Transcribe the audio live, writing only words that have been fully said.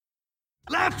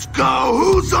Let's go!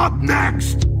 Who's up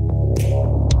next?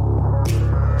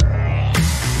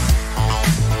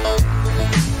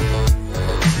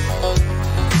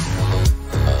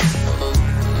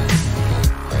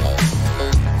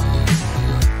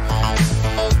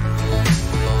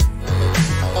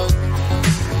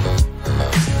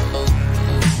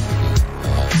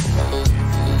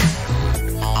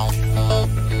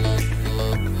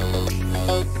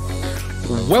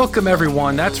 Welcome,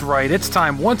 everyone. That's right. It's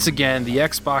time once again. The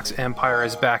Xbox Empire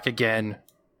is back again.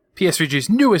 PSVG's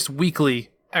newest weekly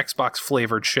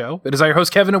Xbox-flavored show. It is your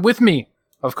host, Kevin, and with me,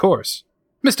 of course,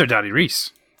 Mr. Donnie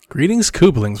Reese. Greetings,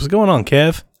 Kooplings. What's going on,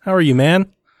 Kev? How are you,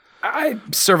 man?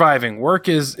 I'm surviving. Work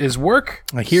is work.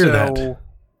 I hear that.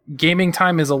 Gaming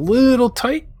time is a little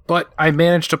tight, but I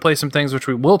managed to play some things which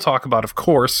we will talk about, of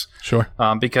course. Sure.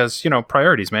 Because,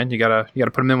 priorities, man. You gotta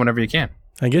put them in whenever you can.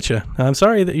 I get you. I'm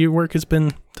sorry that your work has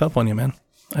been tough on you, man.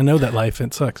 I know that life,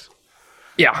 it sucks.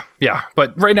 Yeah.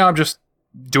 But right now I'm just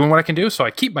doing what I can do, so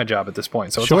I keep my job at this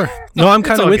point. So sure. No, I'm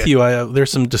kind of with you.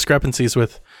 There's some discrepancies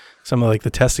with some of the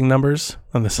testing numbers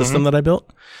on the system that I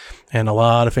built, and a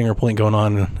lot of finger pointing going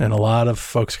on, and a lot of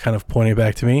folks kind of pointing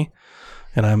back to me.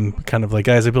 And I'm kind of like,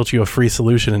 guys, I built you a free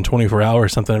solution in 24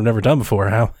 hours, something I've never done before.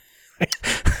 How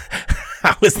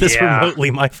is this remotely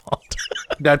my fault?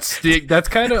 That's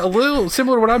kind of a little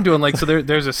similar to what I'm doing. So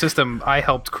there's a system I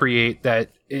helped create that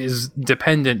is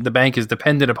dependent. The bank is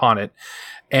dependent upon it.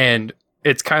 And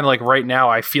it's kind of like right now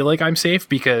I feel like I'm safe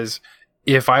because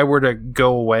if I were to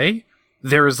go away,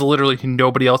 there is literally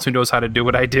nobody else who knows how to do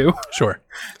what I do. Sure.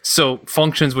 So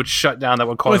functions would shut down that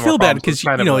would cause I feel bad because,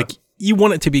 you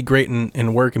want it to be great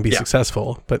in work and be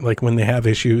successful. But when they have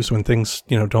issues, when things,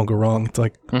 don't go wrong, it's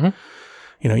like...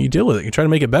 you deal with it. You try to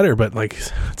make it better, but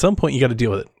at some point you got to deal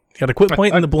with it. You got to quit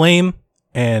pointing the blame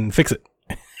and fix it.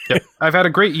 Yep. I've had a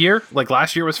great year.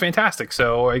 Last year was fantastic.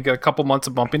 So I got a couple months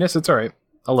of bumpiness. It's all right.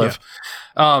 I'll live.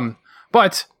 Yeah.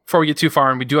 But before we get too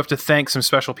far, and we do have to thank some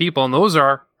special people, and those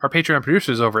are our Patreon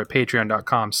producers over at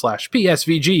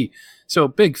patreon.com/PSVG. So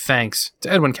big thanks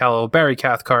to Edwin Callow, Barry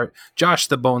Cathcart, Josh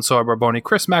the Bonesaw Barboni,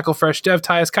 Chris McElfresh, Dev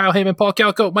Tyus, Kyle Heyman, Paul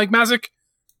Calco, Mike Mazik,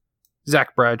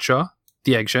 Zach Bradshaw,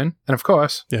 The Eggshin, and of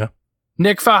course,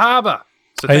 Nick Fahaba.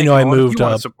 So I moved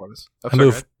I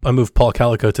moved Paul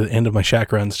Calico to the end of my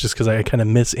Shaq runs just because I kind of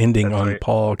miss ending on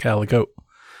Paul Calico.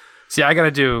 See, I got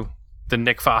to do the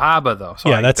Nick Fahaba though. So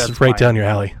that's right down your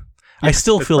alley. Yeah, I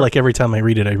still feel like every time I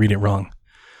read it wrong.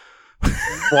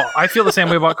 Well, I feel the same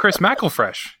way about Chris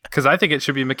McElfresh because I think it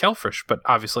should be McElfresh, but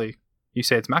obviously you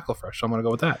say it's McElfresh, so I'm going to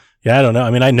go with that. Yeah, I don't know. I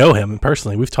mean, I know him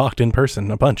personally. We've talked in person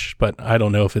a bunch, but I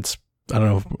don't know if it's. I don't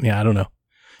know. Yeah, I don't know.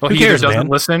 Well, he either doesn't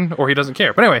listen or he doesn't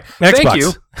care. But anyway, thank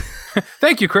you.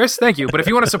 Thank you, Chris. Thank you. But if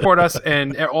you want to support us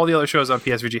and all the other shows on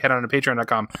PSVG, head on to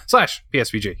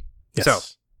patreon.com/PSVG. Yes. So,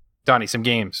 Donnie, some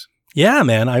games. Yeah,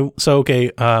 man.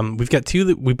 We've got two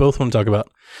that we both want to talk about.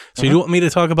 So you want me to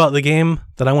talk about the game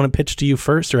that I want to pitch to you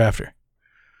first or after?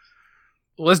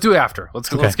 Let's do it after.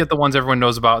 Let's get the ones everyone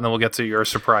knows about, and then we'll get to your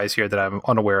surprise here that I'm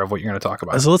unaware of what you're going to talk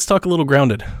about. So let's talk a little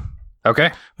Grounded.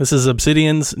 Okay. This is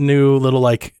Obsidian's new little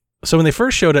so when they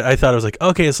first showed it, I thought it was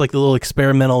okay, it's like the little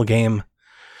experimental game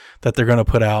that they're going to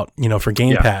put out, for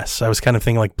Game Pass. I was kind of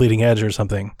thinking like Bleeding Edge or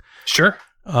something. Sure.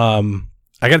 I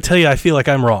got to tell you, I feel like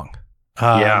I'm wrong.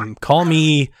 Call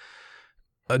me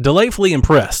delightfully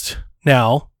impressed.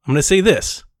 Now, I'm going to say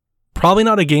this. Probably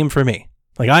not a game for me.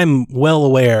 I'm well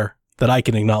aware that I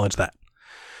can acknowledge that.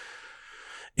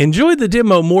 Enjoyed the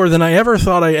demo more than I ever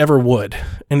thought I ever would,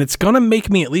 and it's going to make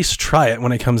me at least try it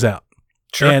when it comes out.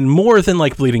 Sure. And more than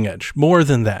Bleeding Edge, more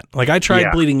than that. I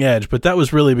tried Bleeding Edge, but that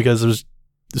was really because there was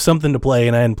something to play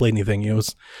and I hadn't played anything.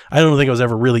 I don't think I was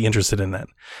ever really interested in that.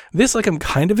 This, I'm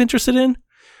kind of interested in.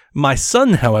 My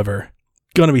son, however,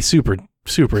 going to be super,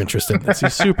 super interested in this.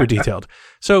 He's super detailed.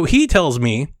 So he tells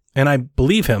me, and I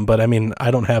believe him, but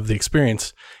I don't have the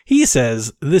experience. He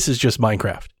says, this is just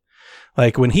Minecraft.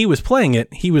 When he was playing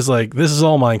it, he was like, this is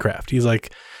all Minecraft. He's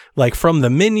like from the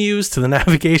menus to the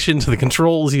navigation to the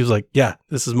controls, he was like, yeah,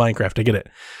 this is Minecraft. I get it.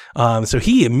 So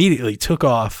he immediately took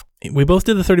off. We both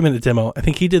did the 30-minute demo. I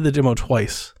think he did the demo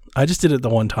twice. I just did it the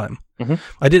one time.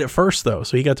 I did it first, though,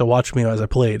 so he got to watch me as I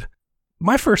played.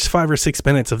 My first 5 or 6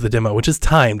 minutes of the demo, which is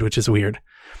timed, which is weird.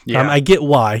 Yeah. I get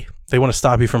why they want to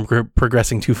stop you from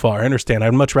progressing too far. I understand.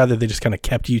 I'd much rather they just kind of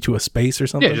kept you to a space or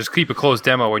something. Yeah, just keep a closed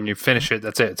demo. When you finish it,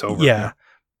 that's it. It's over. Yeah.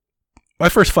 My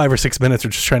first 5 or 6 minutes are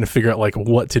just trying to figure out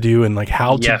what to do and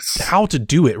how to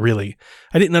do it. Really,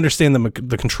 I didn't understand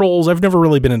the controls. I've never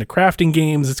really been into crafting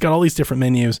games. It's got all these different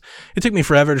menus. It took me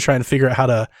forever to try and figure out how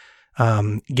to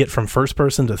get from first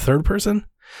person to third person.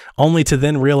 only to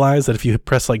then realize that if you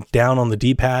press like down on the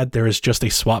D-pad, there is just a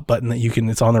swap button that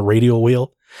it's on a radial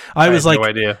wheel. I was like, no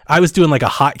idea. I was doing like a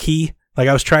hotkey. Like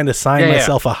I was trying to assign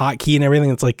myself a hotkey and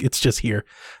everything. It's like, it's just here.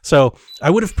 So I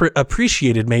would have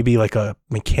appreciated maybe like a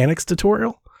mechanics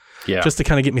tutorial just to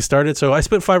kind of get me started. So I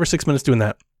spent 5 or 6 minutes doing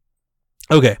that.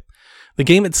 Okay. The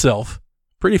game itself,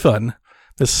 pretty fun.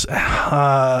 This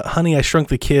Honey, I Shrunk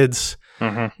the Kids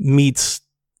meets,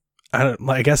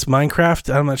 I guess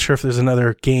Minecraft. I'm not sure if there's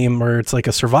another game where it's like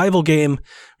a survival game.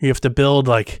 You have to build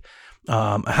like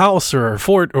a house or a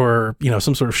fort or,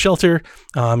 some sort of shelter.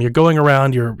 You're going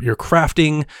around, you're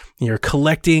crafting, you're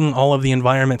collecting all of the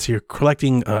environments. You're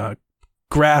collecting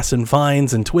grass and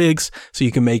vines and twigs so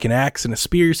you can make an axe and a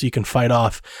spear so you can fight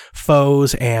off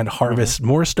foes and harvest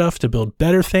more stuff to build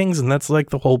better things. And that's like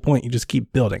the whole point. You just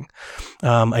keep building.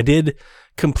 I did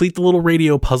complete the little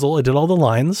radio puzzle. I did all the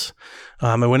lines.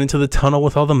 I went into the tunnel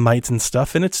with all the mites and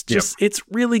stuff, and it's just, it's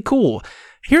really cool.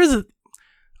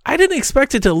 I didn't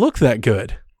expect it to look that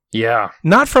good. Yeah.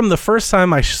 Not from the first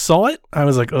time I saw it. I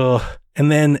was like, ugh.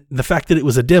 And then the fact that it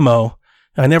was a demo,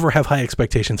 I never have high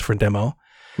expectations for a demo.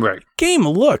 Right. Game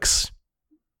looks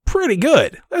pretty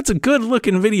good. That's a good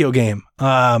looking video game.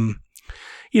 And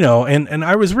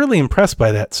I was really impressed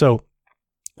by that. So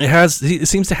it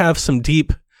seems to have some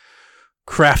deep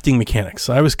crafting mechanics.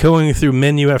 So I was going through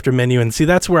menu after menu, and see,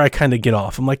 that's where I kind of get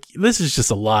off. I'm like, this is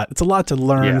just a lot. It's a lot to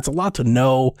learn. Yeah. It's a lot to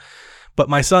know. But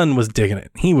my son was digging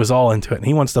it. He was all into it. And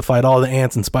he wants to fight all the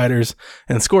ants and spiders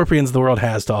and scorpions the world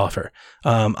has to offer.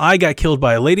 I got killed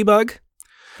by a ladybug.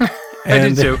 I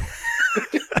did too.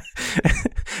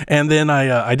 And then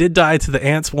I did die to the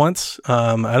ants once.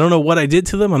 I don't know what I did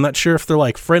to them. I'm not sure if they're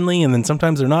like friendly and then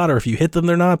sometimes they're not, or if you hit them,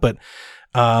 they're not. But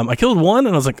I killed one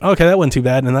and I was like, okay, that wasn't too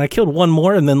bad. And then I killed one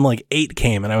more and then like 8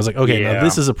 came. And I was like, okay, now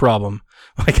this is a problem.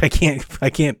 Like I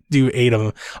can't do 8 of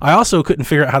them. I also couldn't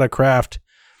figure out how to craft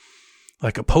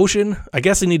like a potion. I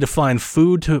guess I need to find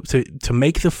food to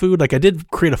make the food. Like I did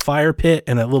create a fire pit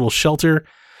and a little shelter,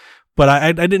 but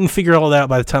I didn't figure all that out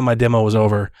by the time my demo was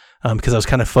over because I was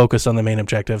kind of focused on the main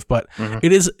objective. But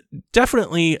it is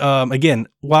definitely, again,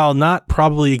 while not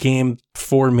probably a game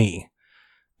for me,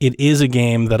 it is a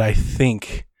game that I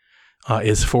think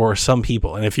is for some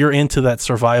people. And if you're into that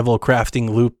survival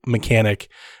crafting loop mechanic,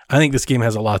 I think this game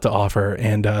has a lot to offer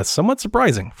and somewhat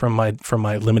surprising from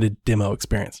my limited demo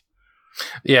experience.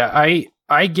 Yeah,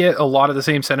 I get a lot of the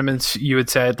same sentiments you had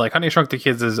said. Like Honey, I Shrunk the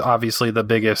Kids is obviously the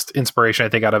biggest inspiration I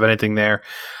think out of anything there.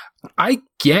 I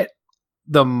get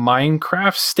the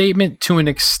Minecraft statement to an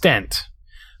extent.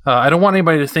 I don't want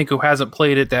anybody to think who hasn't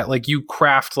played it that like you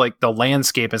craft like the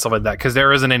landscape and stuff like that, because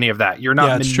there isn't any of that. You're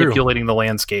not manipulating the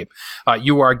landscape.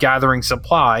 You are gathering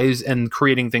supplies and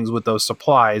creating things with those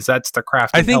supplies. That's the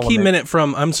crafting I think element. he meant it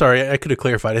from, I'm sorry, I could have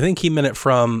clarified. I think he meant it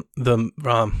from the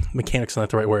mechanics, not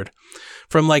the right word.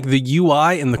 From like the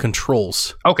UI and the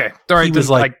controls. Okay. All right. He was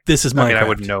like, this is Minecraft. I mean, I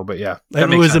wouldn't know, but yeah. It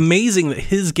was amazing that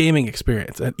his gaming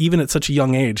experience, even at such a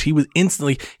young age,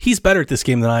 he's better at this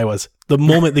game than I was the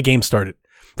moment the game started.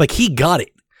 Like he got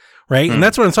it, right? And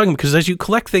that's what I'm talking about, because as you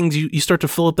collect things, you start to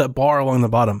fill up that bar along the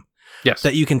bottom. Yes.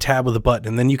 That you can tab with a button,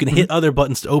 and then you can hit other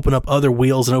buttons to open up other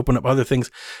wheels and open up other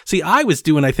things. See, I was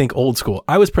doing, I think, old school.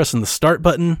 I was pressing the start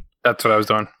button. That's what I was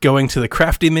doing. Going to the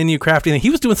crafting menu, crafting. He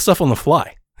was doing stuff on the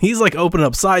fly. He's like opening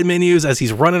up side menus as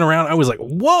he's running around. I was like,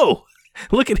 whoa,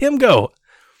 look at him go.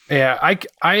 Yeah,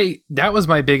 I that was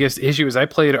my biggest issue is I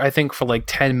played, I think, for like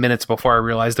 10 minutes before I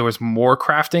realized there was more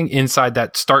crafting inside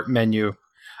that start menu.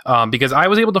 Because I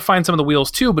was able to find some of the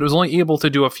wheels too, but it was only able to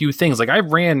do a few things. Like I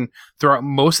ran throughout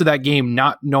most of that game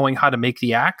not knowing how to make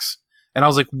the axe. And I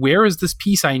was like, where is this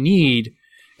piece I need?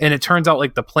 And it turns out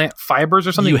like the plant fibers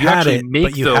or something, you had it,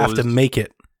 but you have to make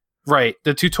it. Right.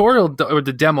 The tutorial or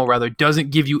the demo rather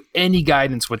doesn't give you any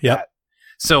guidance with that.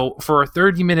 So for a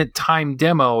 30-minute time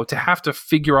demo to have to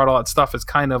figure out all that stuff is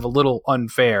kind of a little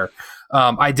unfair.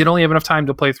 I did only have enough time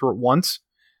to play through it once.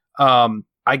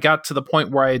 I got to the point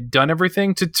where I had done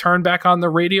everything to turn back on the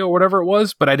radio or whatever it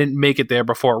was, but I didn't make it there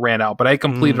before it ran out. But I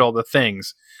completed all the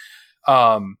things.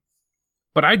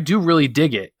 But I do really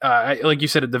dig it. Like you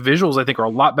said, the visuals I think are a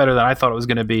lot better than I thought it was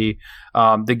going to be.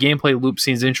 The gameplay loop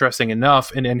seems interesting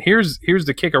enough. And here's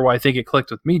the kicker why I think it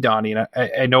clicked with me, Donnie, and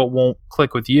I know it won't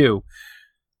click with you.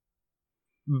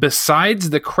 Besides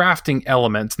the crafting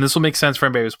elements, and this will make sense for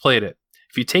anybody who's played it,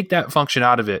 if you take that function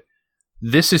out of it,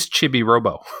 this is Chibi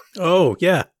Robo. Oh,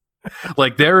 yeah.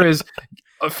 Like there is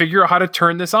figure out how to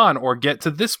turn this on or get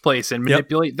to this place and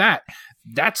manipulate that.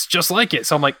 That's just like it.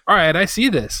 So I'm like, all right, I see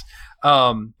this.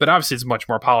 But obviously it's much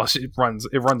more polished. It runs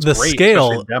the great.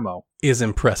 Scale in demo is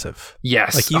impressive.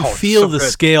 Yes, like you feel the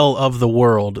scale of the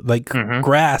world. Like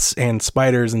grass and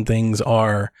spiders and things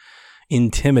are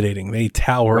intimidating. They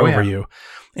tower over you.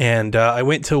 And I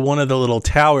went to one of the little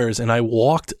towers and I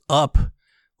walked up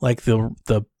like the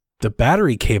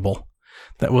battery cable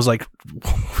that was like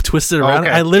twisted around.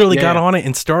 I literally got on it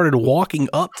and started walking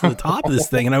up to the top of this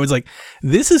thing. And I was like,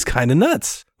 this is kind of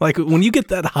nuts. Like when you get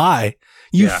that high,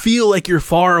 you feel like you're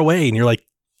far away and you're like,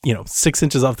 6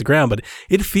 inches off the ground, but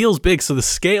it feels big. So the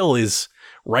scale is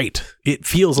right. It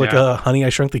feels like a Honey, I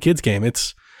Shrunk the Kids game.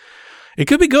 It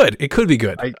could be good. It could be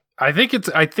good. I think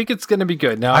it's going to be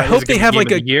good. Now I hope they have like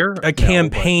a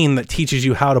campaign that teaches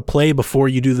you how to play before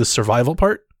you do the survival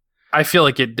part. I feel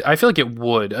like it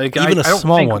would. Like, even a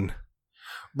small one.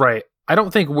 Right. I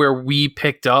don't think where we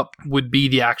picked up would be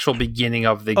the actual beginning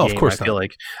of the game. Of course I feel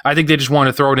like I think they just want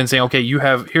to throw it in, saying, okay,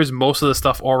 here's most of the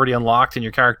stuff already unlocked, and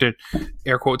your character,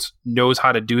 air quotes, knows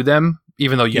how to do them,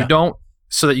 even though you don't,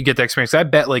 so that you get the experience. I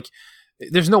bet like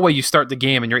there's no way you start the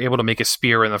game and you're able to make a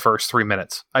spear in the first 3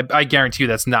 minutes. I guarantee you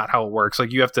that's not how it works.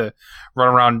 Like you have to run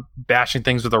around bashing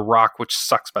things with a rock, which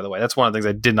sucks, by the way. That's one of the things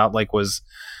I did not like was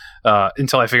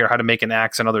until I figured out how to make an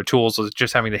axe and other tools, was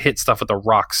just having to hit stuff with a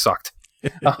rock sucked.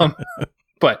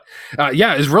 But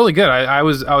it's really good. I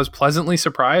was pleasantly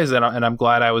surprised, and I'm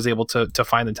glad I was able to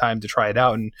find the time to try it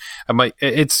out. And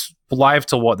it's live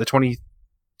till what, the 21st,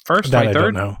 23rd? I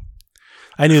don't know.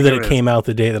 I knew that it came out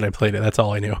the day that I played it. That's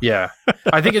all I knew. Yeah.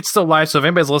 I think it's still live. So if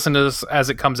anybody's listening to this as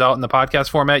it comes out in the podcast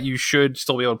format, you should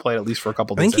still be able to play it at least for a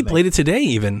couple days. I think he played it today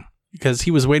even, because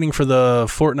he was waiting for the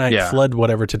Fortnite Flood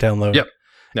whatever to download. Yep.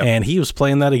 And he was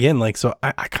playing that again. Like, so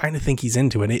I kind of think he's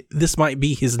into it. This might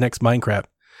be his next Minecraft.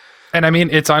 And I mean,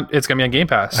 it's going to be on Game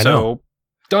Pass. I know.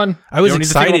 Done. I was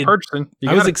excited.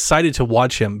 Excited to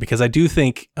watch him, because I do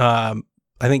think, I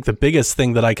think the biggest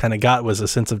thing that I kind of got was a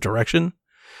sense of direction.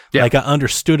 Yeah. Like I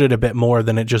understood it a bit more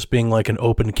than it just being like an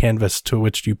open canvas to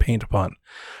which you paint upon.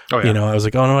 Oh, yeah. I was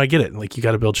like, oh no, I get it. Like you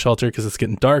got to build shelter because it's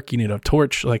getting dark. You need a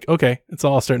torch. Like, okay, it's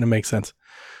all starting to make sense.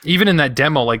 Even in that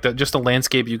demo, like just the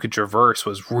landscape you could traverse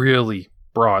was really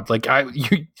broad. Like I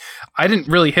didn't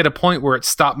really hit a point where it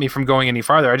stopped me from going any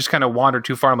farther. I just kind of wandered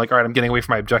too far. I'm like, all right, I'm getting away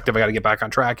from my objective. I got to get back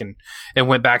on track, and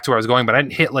went back to where I was going. But I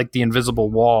didn't hit like the invisible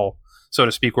wall, so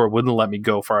to speak, where it wouldn't let me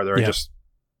go farther. Yeah. I just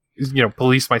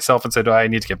policed myself and said, I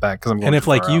need to get back because I'm going. And if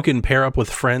like you can pair up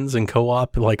with friends and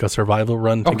co-op like a survival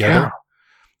run together,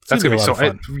 that's gonna be so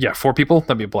fun. 4 people,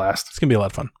 that'd be a blast. It's gonna be a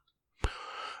lot of fun.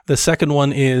 The second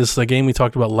one is the game we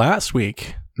talked about last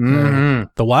week. The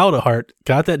Wild at Heart.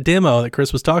 Got that demo that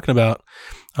Chris was talking about.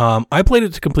 I played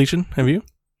it to completion. Have you?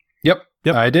 Yep.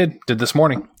 I did this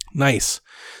morning. Nice.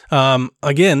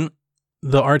 Again,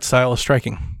 the art style is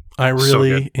striking. I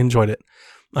really enjoyed it.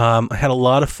 I had a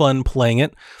lot of fun playing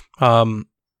it.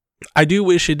 I do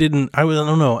wish it didn't. I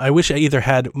don't know. I wish I either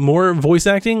had more voice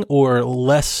acting or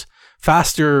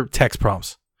faster text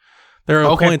prompts. There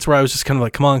are points where I was just kind of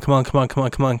like, come on,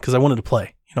 because I wanted to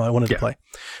play. I wanted to play.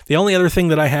 The only other thing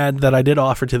that I had that I did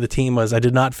offer to the team was I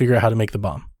did not figure out how to make the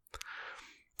bomb.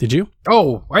 Did you?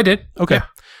 Oh, I did. Okay. Yeah.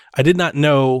 I did not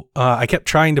know. I kept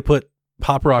trying to put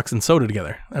Pop Rocks and soda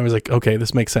together. I was like, okay,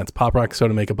 this makes sense. Pop Rock,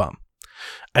 soda make a bomb.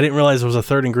 I didn't realize there was a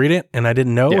third ingredient, and I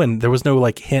didn't know, and there was no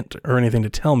like hint or anything to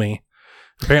tell me.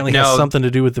 Apparently, it has something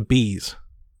to do with the bees.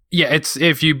 Yeah, it's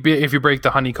if you break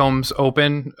the honeycombs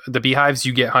open, the beehives,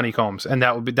 you get honeycombs, and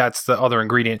that's the other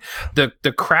ingredient. The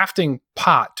crafting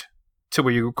pot to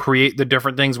where you create the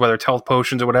different things, whether it's health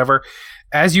potions or whatever.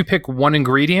 As you pick one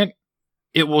ingredient,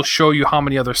 it will show you how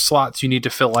many other slots you need to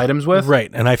fill items with. Right,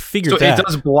 and I figured that it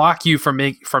does block you from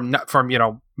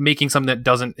making something that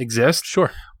doesn't exist.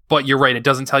 Sure, but you're right; it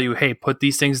doesn't tell you, hey, put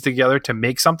these things together to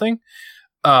make something.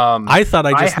 I thought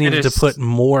I just needed to put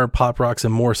more Pop Rocks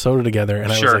and more soda together,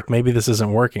 and I was like, maybe this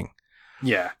isn't working.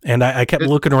 Yeah. And I kept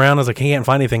looking around. I was like, I can't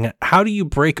find anything. How do you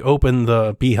break open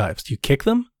the beehives? Do you kick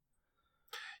them?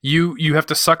 You have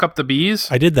to suck up the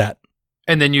bees. I did that.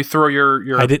 And then you throw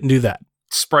your I didn't do that.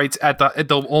 Sprites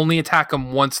they'll only attack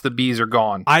them once the bees are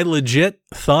gone. I legit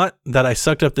thought that I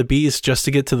sucked up the bees just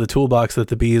to get to the toolbox that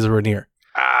the bees were near.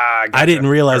 Gotcha. I didn't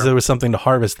realize there was something to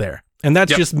harvest there. And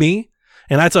that's just me.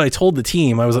 And that's what I told the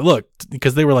team. I was like, look,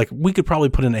 because they were like, we could probably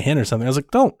put in a hint or something. I was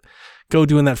like, don't go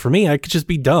doing that for me. I could just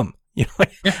be dumb.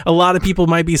 A lot of people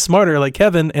might be smarter like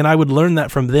Kevin, and I would learn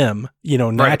that from them,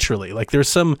 naturally. Right. Like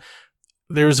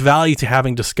there's value to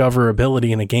having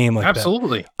discoverability in a game like that.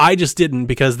 Absolutely. I just didn't,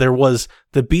 because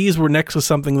the bees were next to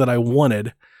something that I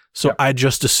wanted. So I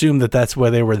just assumed that that's why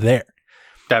they were there.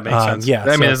 That makes sense. Yeah,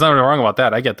 I mean, there's nothing wrong about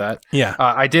that. I get that. Yeah.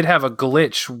 I did have a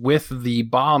glitch with the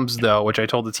bombs, though, which I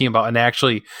told the team about. And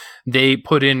actually, they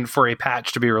put in for a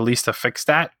patch to be released to fix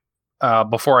that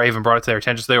before I even brought it to their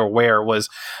attention. So they were aware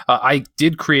I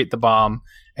did create the bomb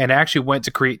and I actually went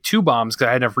to create 2 bombs because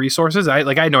I had enough resources. I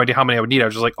had no idea how many I would need. I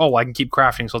was just like, oh, I can keep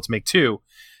crafting, so let's make 2.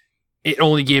 It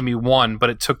only gave me 1, but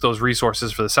it took those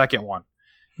resources for the second one.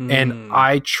 And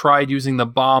I tried using the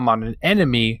bomb on an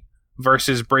enemy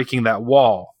versus breaking that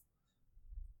wall.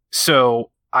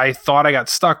 So I thought I got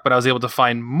stuck, but I was able to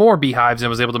find more beehives and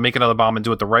was able to make another bomb and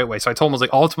do it the right way. So I told him, I was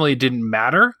like, ultimately it didn't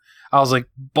matter. I was like,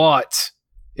 but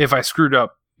if I screwed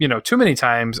up, too many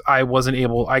times, I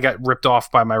got ripped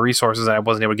off by my resources and I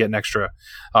wasn't able to get an extra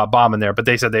bomb in there. But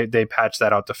they said they patched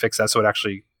that out to fix that so it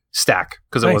actually stack,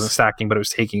 because it wasn't stacking, but it was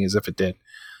taking as if it did.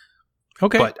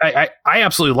 Okay. But I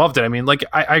absolutely loved it. I mean, like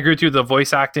I agree with you. The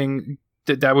voice acting,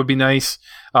 that would be nice.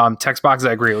 Text boxes,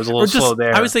 I agree. It was a little slow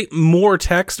there. I would say more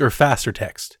text or faster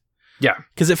text. Yeah.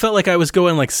 Because it felt like I was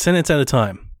going like sentence at a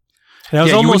time. And I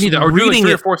was almost reading like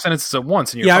 3 it, or 4 sentences at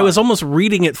once. And I was almost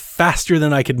reading it faster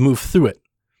than I could move through it,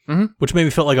 which made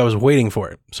me feel like I was waiting for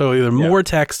it. So either more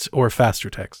text or faster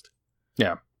text.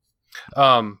 Yeah.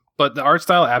 But the art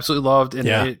style I absolutely loved,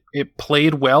 and it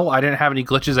played well. I didn't have any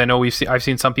glitches. I know I've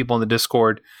seen some people in the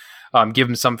Discord give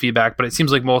them some feedback, but it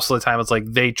seems like most of the time it's like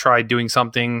they tried doing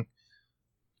something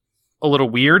a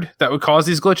little weird that would cause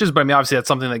these glitches. But I mean, obviously that's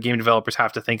something that game developers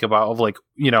have to think about, of like,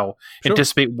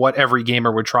 anticipate what every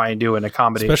gamer would try and do and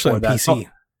accommodate, especially on PC.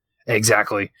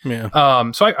 Exactly.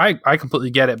 Yeah. So I completely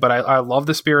get it, but I love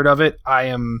the spirit of it. I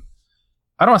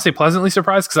don't want to say pleasantly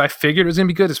surprised, because I figured it was going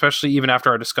to be good, especially even after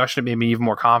our discussion. It made me even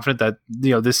more confident that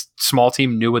this small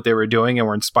team knew what they were doing and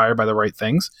were inspired by the right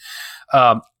things.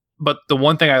 But the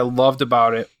one thing I loved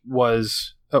about it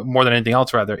was, more than anything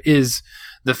else rather, is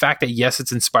the fact that yes,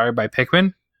 it's inspired by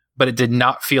Pikmin, but it did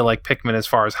not feel like Pikmin as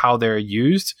far as how they're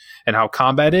used and how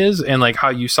combat is and like how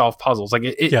you solve puzzles. Like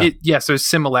yes, there's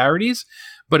similarities,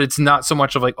 but it's not so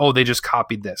much of like, oh, they just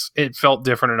copied this. It felt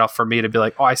different enough for me to be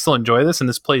like, oh, I still enjoy this, and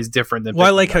this plays different than. Well,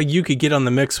 I like how you could get on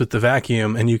the mix with the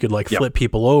vacuum, and you could like flip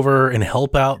people over and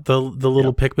help out the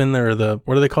little Pikmin, or the,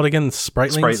 what are they called again?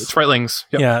 Spritelings.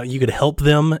 Yep. Yeah, you could help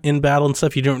them in battle and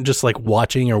stuff. You don't just like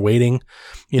watching or waiting,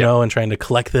 and trying to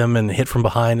collect them and hit from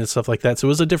behind and stuff like that. So it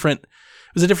was a different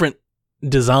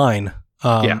design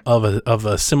of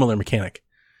a similar mechanic.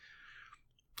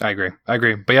 I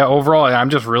agree. But yeah, overall, I'm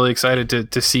just really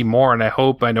excited to see more, and I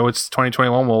know it's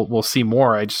 2021. We'll see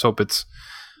more. I just hope it's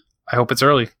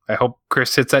early. I hope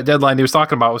Chris hits that deadline he was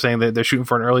talking about, was saying that they're shooting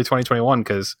for an early 2021,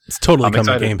 because it's totally coming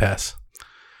to Game Pass.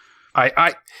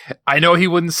 I know he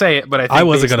wouldn't say it, but I think I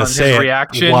wasn't going to say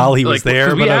reaction, it while he was there.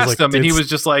 But we asked him, and he was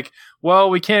just like,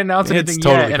 "Well, we can't announce anything it's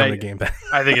totally yet." Coming to Game Pass.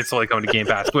 I think it's totally coming to Game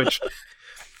Pass, which.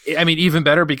 I mean, even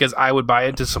better, because I would buy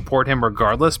it to support him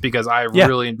regardless, because I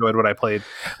really enjoyed what I played.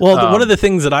 Well, one of the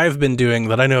things that I've been doing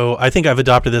that I think I've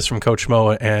adopted this from Coach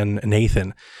Mo and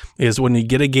Nathan, is when you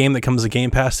get a game that comes to Game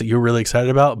Pass that you're really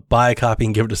excited about, buy a copy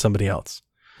and give it to somebody else.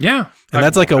 Yeah. And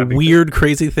that's like a weird,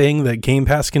 crazy thing that Game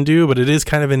Pass can do, but it is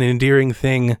kind of an endearing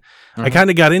thing. Mm-hmm. I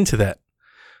kind of got into that.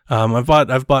 I've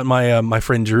bought my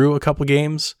friend Drew a couple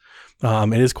games.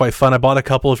 It is quite fun. I bought a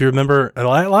couple, if you remember,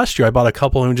 last year I bought a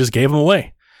couple and just gave them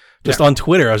away. Just on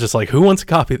Twitter, I was just like, "Who wants a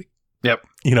copy?" Yep.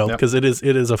 Because it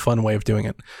is a fun way of doing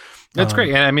it. That's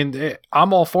great, and I mean,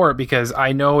 I'm all for it, because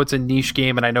I know it's a niche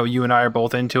game, and I know you and I are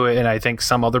both into it, and I think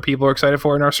some other people are excited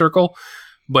for it in our circle.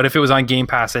 But if it was on Game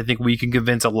Pass, I think we can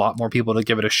convince a lot more people to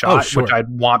give it a shot, which I'd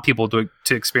want people to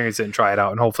experience it and try it out,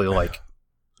 and hopefully like.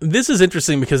 This is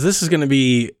interesting, because this is going to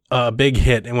be a big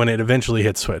hit when it eventually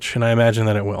hits Switch, and I imagine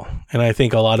that it will. And I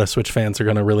think a lot of Switch fans are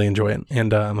going to really enjoy it,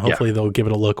 and hopefully they'll give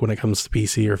it a look when it comes to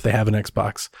PC, or if they have an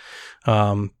Xbox.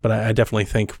 But I definitely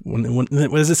think when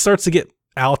as it starts to get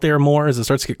out there more, as it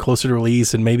starts to get closer to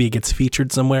release, and maybe it gets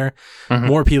featured somewhere,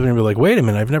 more people are going to be like, "Wait a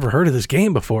minute, I've never heard of this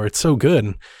game before. It's so good."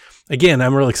 And again,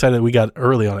 I'm really excited that we got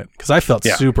early on it, because I felt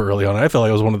super early on it. I felt like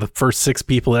I was one of the first 6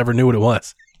 people that ever knew what it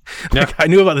was. Like, I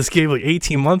knew about this game like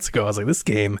 18 months ago. I was like, this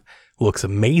game looks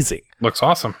amazing. Looks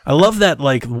awesome. I love that,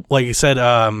 like you said,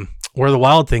 Where the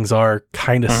Wild Things Are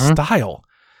kind of style.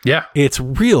 Yeah. It's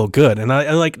real good. And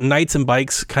I like Knights and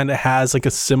Bikes kind of has like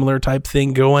a similar type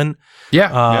thing going.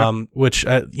 Yeah. Which,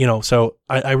 so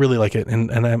I really like it.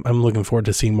 And I'm looking forward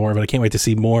to seeing more of it. I can't wait to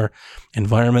see more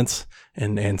environments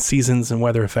and seasons and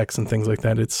weather effects and things like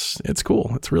that. It's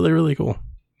cool. It's really, really cool.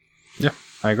 Yeah,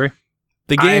 I agree.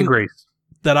 The game I agree.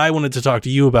 That I wanted to talk to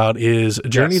you about is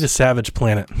Journey to Savage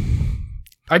Planet.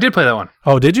 I did play that one.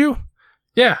 Oh, did you?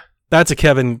 Yeah. That's a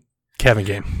Kevin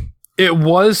game. It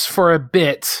was for a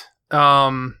bit.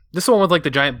 This is the one with like the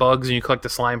giant bugs and you collect the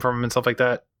slime from them and stuff like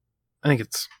that. I think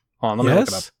it's. Hold on, let me look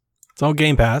it up. It's on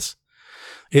Game Pass.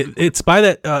 It's by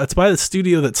the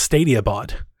studio that Stadia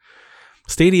bought.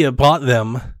 Stadia bought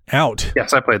them out.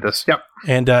 Yes, I played this. Yep.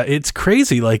 And it's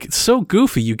crazy. Like, it's so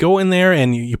goofy. You go in there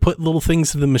and you put little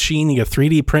things in the machine. You get a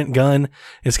 3D print gun.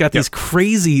 It's got these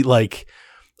crazy, like,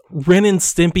 Ren and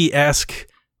Stimpy-esque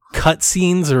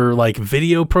cutscenes or, like,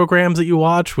 video programs that you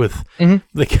watch with,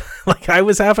 like, I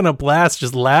was having a blast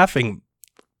just laughing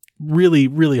really,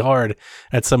 really hard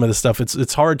at some of the stuff.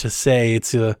 It's hard to say.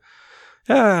 It's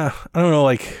I don't know,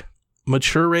 like,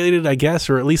 mature rated, I guess,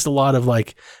 or at least a lot of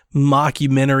like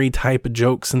mockumentary type of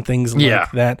jokes and things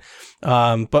like that.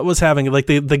 But was having like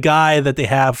the guy that they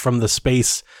have from the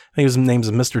space, I think his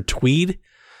name's Mr. Tweed,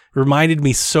 reminded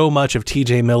me so much of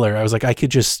TJ Miller. I was like, I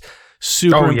could just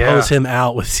superimpose him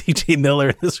out with TJ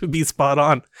Miller. This would be spot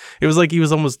on. It was like he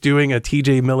was almost doing a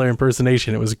TJ Miller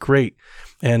impersonation. It was great.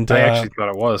 And I actually thought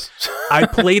it was. I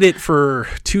played it for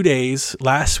 2 days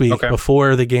last week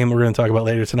before the game we're going to talk about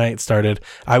later tonight started.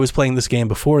 I was playing this game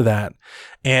before that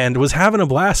and was having a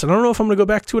blast. I don't know if I'm going to go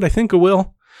back to it. I think I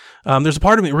will. There's a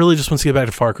part of me that really just wants to get back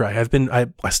to Far Cry.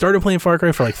 I started playing Far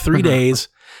Cry for like 3 days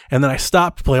and then I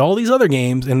stopped to play all these other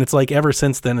games. And it's like ever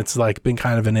since then, it's like been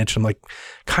kind of an itch. I'm like,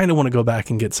 kind of want to go back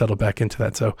and get settled back into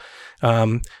that. So,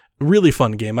 really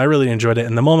fun game. I really enjoyed it.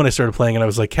 And the moment I started playing it, I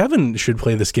was like, Kevin should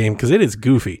play this game because it is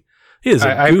goofy. It is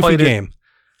a goofy game.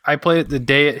 I played it the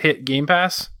day it hit Game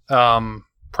Pass,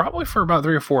 probably for about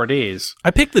 3 or 4 days.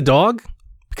 I picked the dog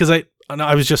because I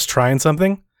was just trying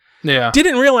something. Yeah.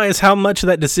 Didn't realize how much of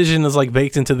that decision is like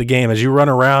baked into the game. As you run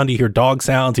around, you hear dog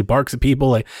sounds, he barks at people.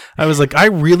 Like I was like, I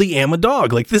really am a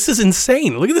dog. Like this is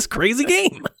insane. Look at this crazy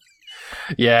game.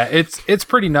 Yeah, it's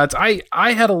pretty nuts. I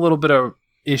had a little bit of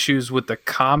issues with the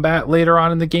combat later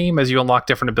on in the game as you unlock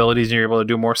different abilities and you're able to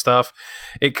do more stuff.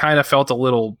 It kind of felt a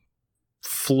little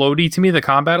floaty to me, the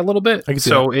combat a little bit.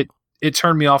 So it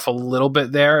turned me off a little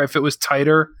bit there. If it was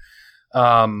tighter,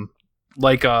 I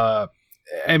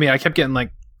kept getting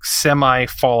like semi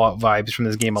Fallout vibes from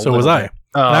this game. So was I.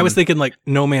 I was thinking like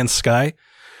No Man's Sky.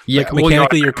 Yeah, like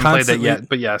mechanically, you're constantly that yet,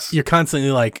 but yes, you're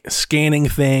constantly like scanning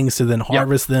things to then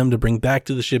harvest them to bring back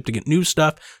to the ship to get new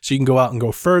stuff, so you can go out and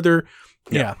go further.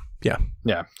 Yeah.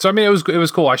 So I mean, it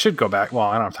was cool. I should go back. Well,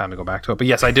 I don't have time to go back to it, but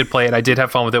yes, I did play it. I did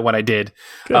have fun with it when I did.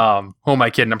 Who am I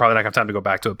kidding? I'm probably not gonna have time to go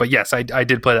back to it, but yes, I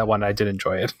did play that one. And I did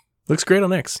enjoy it. Looks great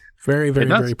on X. Very, very,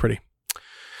 very pretty.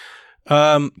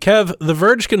 Kev, The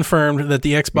Verge confirmed that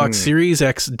the Xbox Series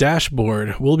X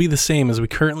dashboard will be the same as we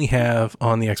currently have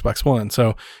on the Xbox One. So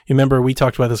you remember we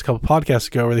talked about this a couple podcasts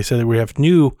ago where they said that we have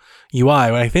new UI.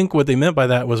 And I think what they meant by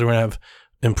that was we're going to have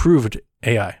improved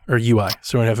AI or UI.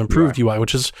 So we're going to have improved UI,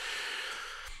 which is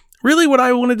really what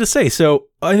I wanted to say. So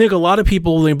I think a lot of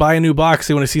people, when they buy a new box,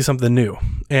 they want to see something new.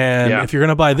 And if you're going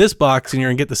to buy this box and you're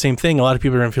going to get the same thing, a lot of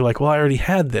people are going to feel like, well, I already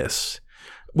had this,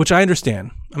 which I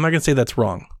understand. I'm not going to say that's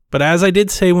wrong. But as I did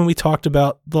say when we talked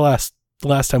about the last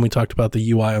time we talked about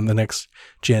the UI on the next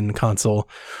gen console,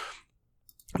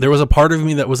 there was a part of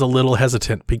me that was a little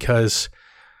hesitant because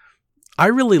I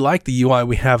really like the UI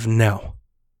we have now.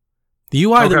 The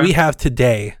UI that we have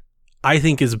today, I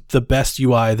think, is the best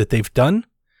UI that they've done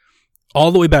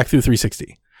all the way back through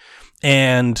 360.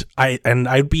 And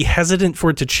I'd be hesitant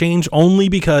for it to change only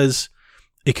because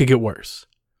it could get worse.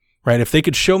 Right? If they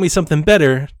could show me something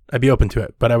better, I'd be open to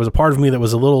it. But I was a part of me that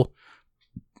was a little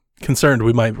concerned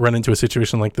we might run into a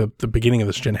situation like the beginning of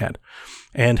this gen had.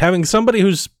 And having somebody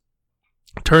who's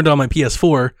turned on my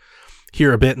PS4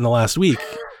 here a bit in the last week,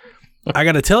 I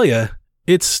got to tell you,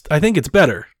 I think it's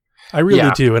better. I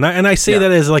really do. And I say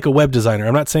that as like a web designer.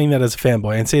 I'm not saying that as a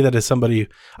fanboy. I say that as somebody,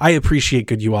 I appreciate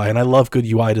good UI and I love good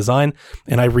UI design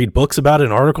and I read books about it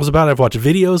and articles about it. I've watched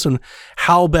videos on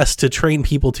how best to train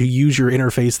people to use your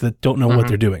interface that don't know what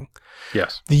they're doing.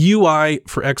 Yes. The UI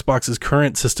for Xbox's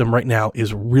current system right now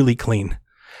is really clean.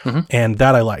 And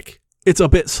that I like. It's a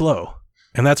bit slow.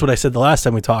 And that's what I said the last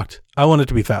time we talked. I want it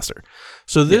to be faster.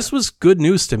 So this was good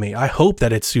news to me. I hope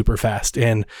that it's super fast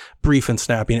and brief and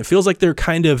snappy. And it feels like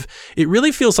it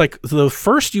really feels like the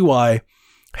first UI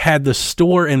had the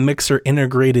store and mixer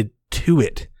integrated to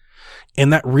it.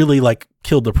 And that really like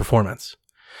killed the performance.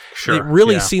 Sure. It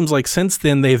really seems like since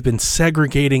then they've been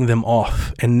segregating them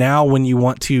off. And now when you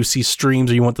want to see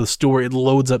streams or you want the store, it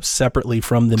loads up separately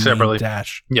from the main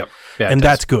dash. Yep. Yeah, and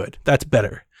that's good. That's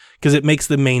better. Because it makes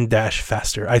the main dash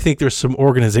faster. I think there's some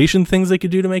organization things they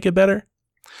could do to make it better,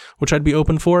 which I'd be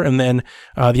open for. And then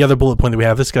the other bullet point that we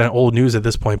have, this is kind of old news at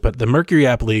this point, but the Mercury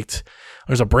app leaked.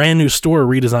 There's a brand new store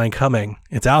redesign coming.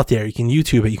 It's out there. You can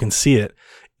YouTube it. You can see it.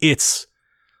 It's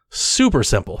super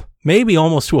simple, maybe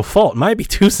almost to a fault. It might be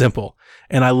too simple.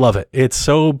 and I love it. It's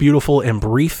so beautiful and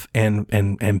brief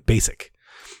and basic.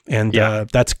 And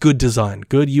that's good design.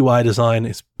 Good UI design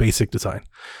is basic design.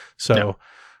 So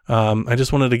I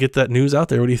just wanted to get that news out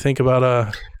there. What do you think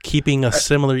about keeping a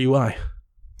similar UI?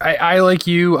 I like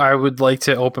you. I would like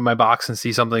to open my box and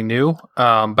see something new.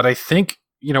 But I think,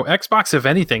 Xbox, if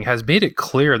anything, has made it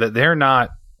clear that they're not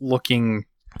looking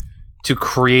to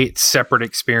create separate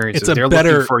experiences. They're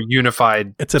looking for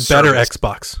unified. It's a better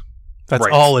Xbox. That's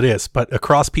all it is. But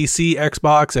across PC,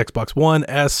 Xbox One,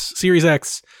 S, Series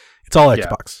X, it's all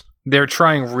Xbox. They're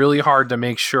trying really hard to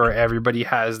make sure everybody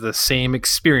has the same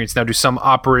experience. Now, do some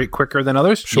operate quicker than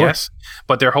others? Sure. Yes.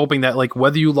 But they're hoping that, like,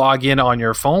 whether you log in on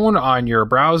your phone, on your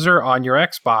browser, on your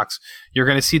Xbox, you're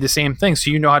going to see the same thing. So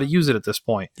you know how to use it at this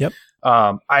point. Yep.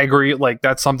 I agree. Like,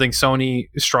 that's something Sony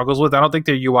struggles with. I don't think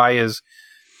their UI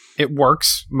it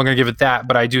works. I'm going to give it that.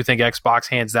 But I do think Xbox,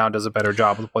 hands down, does a better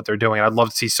job with what they're doing. I'd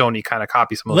love to see Sony kind of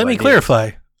copy some of those Let me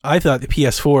clarify. I thought the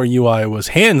PS4 UI was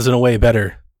hands and away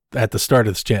better at the start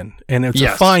of this gen, and it's a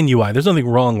fine UI. There's nothing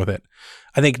wrong with it.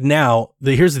 I think now,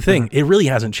 here's the thing, it really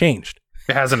hasn't changed.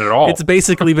 It hasn't at all. It's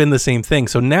basically been the same thing.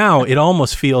 So now it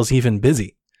almost feels even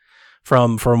busy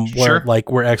from where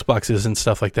Xbox is and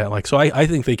stuff like that. Like, so I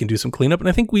think they can do some cleanup, and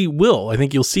I think we will. I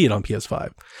think you'll see it on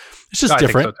PS5. It's just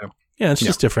different. I think so too. Yeah, it's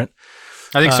just different.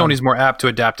 I think Sony's more apt to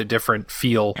adapt a different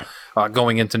feel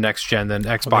going into next gen than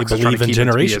Xbox. They believe in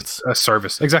generations. A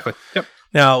service. Exactly. Yep.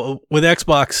 Now, with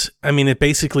Xbox, I mean, it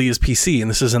basically is PC, and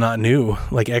this is not new.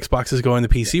 Like, Xbox is going the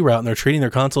PC route, and they're treating their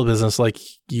console business like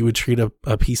you would treat a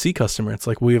PC customer. It's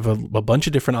like we have a bunch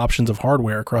of different options of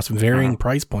hardware across varying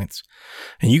price points,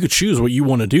 and you could choose what you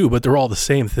want to do, but they're all the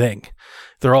same thing.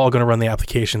 They're all going to run the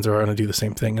applications or are going to do the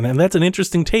same thing. And that's an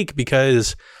interesting take,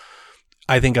 because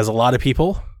I think as a lot of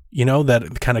people,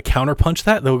 that kind of counterpunch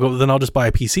that, they'll go, then I'll just buy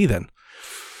a PC then.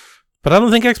 But I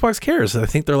don't think Xbox cares. I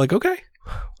think they're like, okay,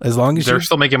 as long as they're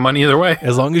still making money either way.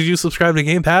 As long as you subscribe to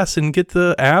Game Pass and get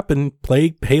the app and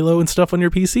play Halo and stuff on your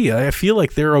PC, I feel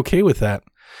like they're okay with that.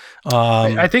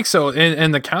 I think so.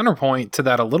 And the counterpoint to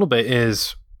that a little bit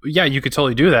is, you could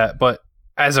totally do that. But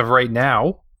as of right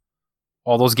now,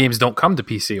 all those games don't come to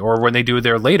PC, or when they do,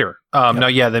 they're later.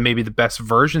 Now, they may be the best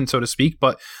version, so to speak,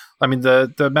 but I mean,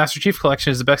 the Master Chief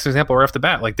Collection is the best example right off the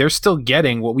bat. Like, they're still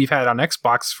getting what we've had on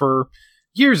Xbox for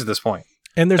years at this point.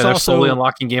 And they're also slowly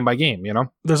unlocking game by game,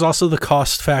 There's also the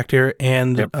cost factor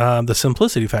and the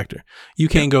simplicity factor. You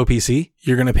can't go PC.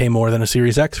 You're going to pay more than a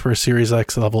Series X for a Series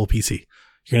X level PC.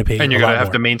 You're going to pay, and you're going to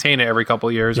have to maintain it every couple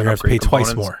of years. You're going to have to pay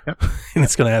twice more, and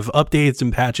it's going to have updates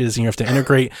and patches, and you have to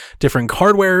integrate different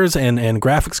hardwares and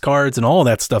graphics cards, and all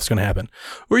that stuff's going to happen.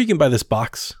 Or you can buy this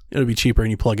box; it'll be cheaper,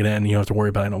 and you plug it in, and you don't have to worry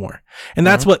about it no more. And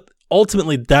that's what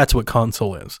that's what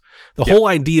console is. The whole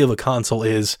idea of a console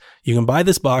is you can buy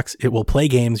this box, it will play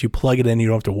games, you plug it in, you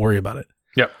don't have to worry about it.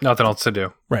 Yep, nothing else to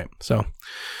do. Right. So,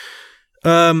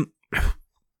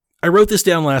 I wrote this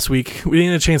down last week. We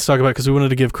didn't get a chance to talk about it because we wanted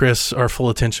to give Chris our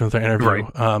full attention with our interview.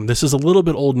 Right. This is a little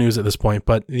bit old news at this point,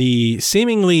 but the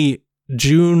seemingly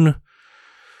June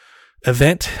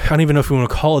event, I don't even know if we want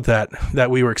to call it that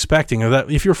we were expecting, or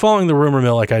that if you're following the rumor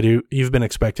mill like I do, you've been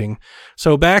expecting.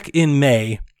 So back in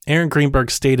May, Aaron Greenberg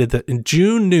stated that in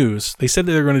June news, they said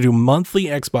that they're going to do monthly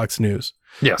Xbox news.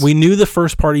 Yes. We knew the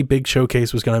first party big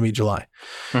showcase was going to be July.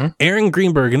 Mm-hmm. Aaron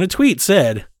Greenberg in a tweet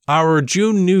said, our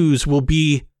June news will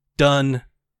be done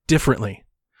differently.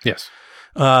 Yes.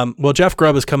 Well, Jeff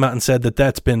Grubb has come out and said that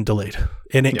that's been delayed.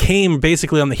 And it came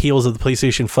basically on the heels of the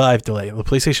PlayStation 5 delay. The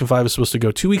PlayStation 5 was supposed to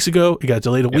go 2 weeks ago. It got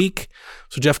delayed a week.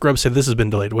 So Jeff Grubb said this has been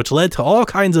delayed, which led to all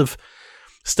kinds of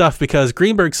stuff because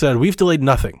Greenberg said we've delayed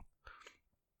nothing,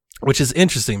 which is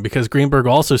interesting because Greenberg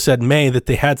also said in May that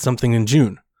they had something in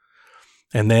June.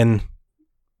 And then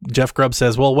Jeff Grubb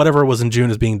says, well, whatever was in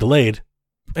June is being delayed.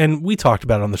 And we talked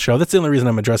about it on the show. That's the only reason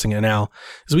I'm addressing it now,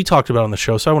 is we talked about it on the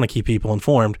show, so I want to keep people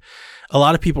informed. A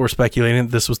lot of people were speculating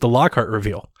that this was the Lockhart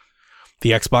reveal.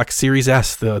 The Xbox Series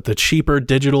S, the cheaper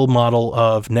digital model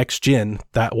of next gen,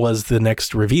 that was the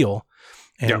next reveal.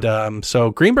 And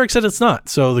so Greenberg said it's not.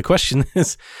 So the question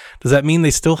is, does that mean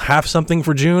they still have something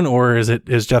for June, or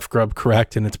is Jeff Grubb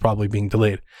correct and it's probably being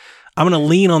delayed? I'm going to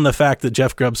lean on the fact that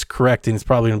Jeff Grubb's correct and it's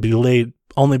probably going to be delayed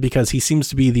only because he seems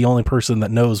to be the only person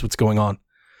that knows what's going on.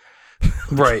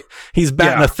 Right. He's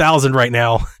batting 1,000 right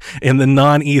now in the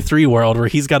non-E3 world, where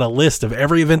he's got a list of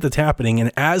every event that's happening,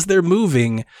 and as they're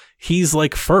moving, he's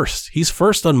like first. He's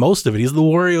first on most of it. He's the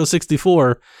Wario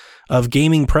 64 of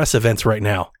gaming press events right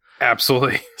now.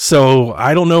 Absolutely. So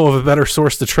I don't know of a better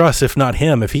source to trust if not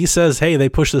him. If he says, hey, they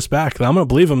push this back, then I'm going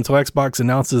to believe him until Xbox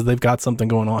announces they've got something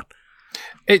going on.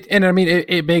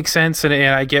 It makes sense, and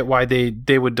I get why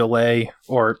they would delay,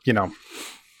 or,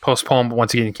 postpone, but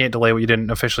once again, you can't delay what you didn't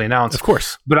officially announce. Of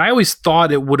course. But I always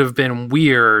thought it would have been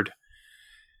weird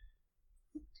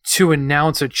to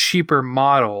announce a cheaper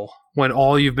model when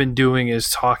all you've been doing is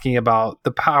talking about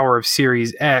the power of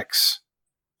Series X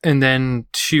and then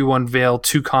to unveil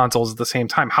 2 consoles at the same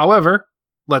time. However,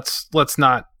 let's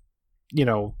not,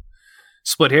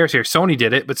 split hairs here. Sony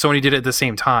did it, but Sony did it at the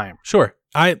same time. Sure.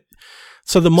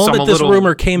 So the moment this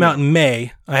rumor came out in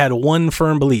May, I had one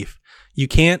firm belief. You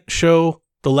can't show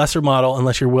the lesser model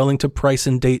unless you're willing to price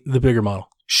and date the bigger model.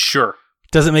 Sure.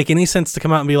 Doesn't make any sense to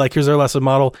come out and be like, here's our lesser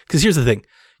model. Because here's the thing.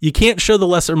 You can't show the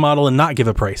lesser model and not give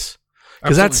a price.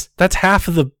 Because that's half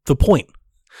of the point.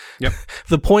 Yep.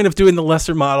 The point of doing the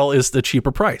lesser model is the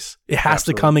cheaper price. It has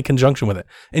to come in conjunction with it.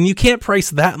 And you can't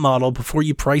price that model before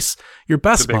you price your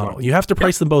best model. One. You have to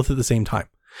price them both at the same time.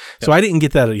 Yep. So I didn't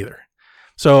get that either.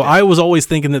 So I was always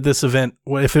thinking that this event,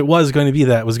 if it was going to be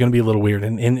that, was going to be a little weird.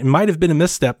 And it might have been a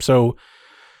misstep. So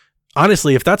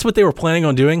honestly, if that's what they were planning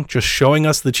on doing, just showing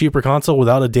us the cheaper console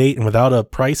without a date and without a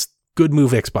price, good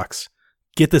move, Xbox.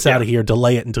 Get this out of here.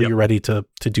 Delay it until you're ready to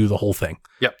do the whole thing.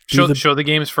 Yep. Show the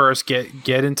games first.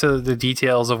 Get into the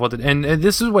details of what. And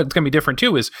this is what's going to be different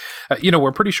too. Is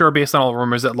we're pretty sure based on all the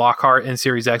rumors that Lockhart and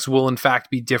Series X will in fact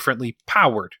be differently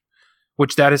powered.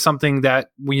 Which that is something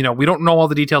that we don't know all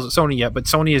the details at Sony yet, but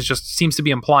Sony seems to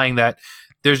be implying that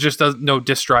there's just no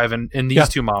disk drive in these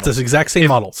 2 models. It's the exact same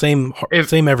model, same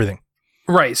everything.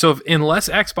 Right. So unless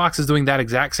Xbox is doing that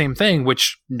exact same thing,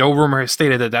 which no rumor has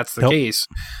stated that that's the case,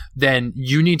 then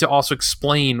you need to also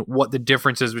explain what the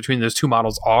differences between those 2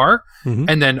 models are. Mm-hmm.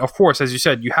 And then, of course, as you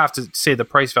said, you have to say the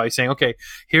price value, saying, okay,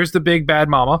 here's the big bad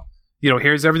mama.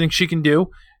 Here's everything she can do.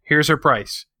 Here's her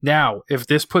price. Now, if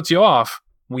this puts you off,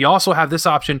 we also have this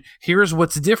option. Here's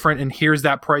what's different, and here's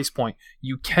that price point.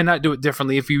 You cannot do it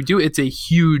differently. If you do, it's a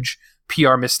huge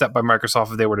PR misstep by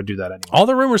Microsoft if they were to do that anyway. All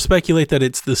the rumors speculate that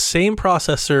it's the same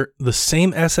processor, the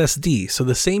same SSD, so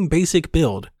the same basic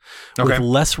build with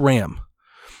less RAM.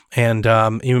 And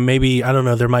maybe, I don't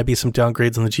know, there might be some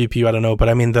downgrades on the GPU, I don't know. But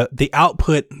I mean, the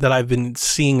output that I've been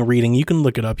seeing, reading, you can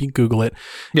look it up, you can Google it,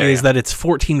 is that it's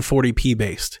 1440p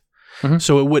based. Mm-hmm.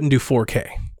 So it wouldn't do 4K.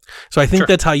 So I think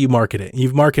that's how you market it.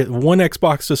 You market one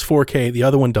Xbox does 4K, the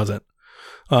other one doesn't.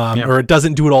 Or it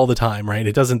doesn't do it all the time, right?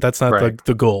 It doesn't, that's not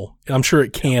the goal. I'm sure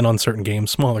it can on certain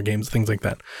games, smaller games, things like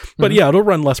that. But it'll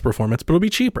run less performance, but it'll be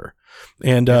cheaper.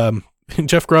 And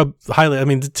Jeff Grubb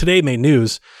today made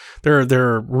news. There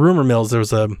are rumor mills. There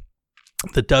was the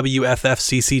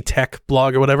WFFCC Tech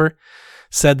blog or whatever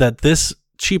said that this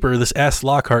S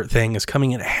Lockhart thing is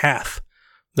coming in at half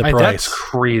the price. That's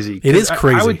crazy. It is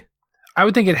crazy. I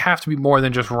would think it'd have to be more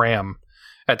than just RAM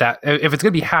at that. If it's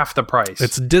going to be half the price.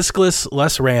 It's diskless,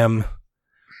 less RAM.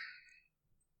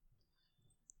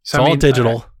 So it's all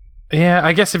digital.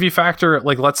 I guess if you factor,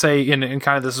 like, let's say in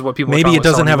kind of this is what people maybe it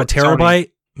doesn't have a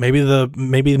terabyte. Sony.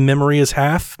 Maybe the memory is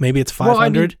half. Maybe it's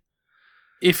 500.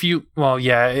 I think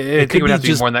it would have to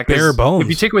be more than that. Bare bones. If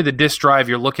you take away the disk drive,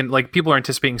 you're looking like people are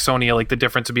anticipating Sony like the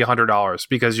difference would be $100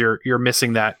 because you're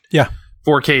missing that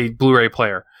 4K Blu-ray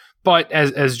player. But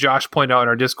as Josh pointed out in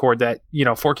our Discord, that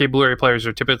 4K Blu-ray players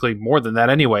are typically more than that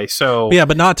anyway. So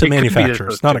but not to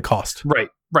manufacturers, not a cost. Right.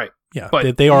 Yeah,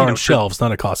 but they are on shelves,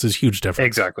 not a cost. There's a huge difference.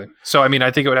 Exactly. So I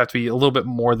think it would have to be a little bit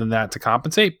more than that to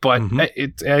compensate. But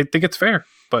I think it's fair.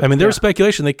 But there's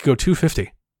speculation they could go $250.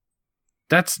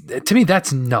 To me,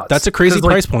 that's nuts. That's a crazy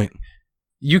price point.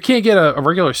 You can't get a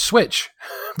regular Switch,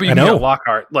 but you can get a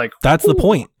Lockhart. Like, that's the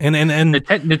point. And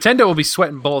Nintendo will be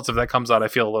sweating bullets if that comes out. I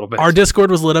feel a little bit. Our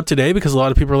Discord was lit up today because a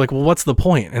lot of people are like, "Well, what's the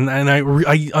point?" And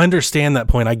I understand that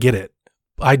point. I get it.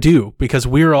 I do, because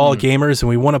we're all gamers and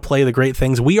we want to play the great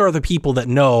things. We are the people that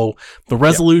know the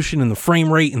resolution and the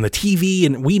frame rate and the TV,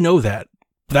 and we know that.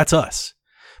 That's us.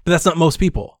 But that's not most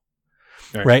people,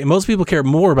 right? And most people care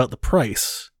more about the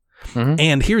price. Mm-hmm.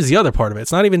 And here's the other part of it.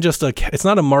 It's not even just it's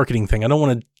not a marketing thing. I don't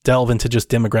want to delve into just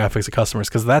demographics of customers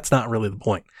because that's not really the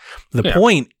point. The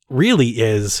point really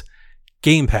is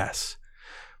Game Pass.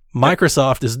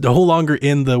 Microsoft is no longer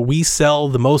in the we sell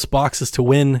the most boxes to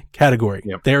win category.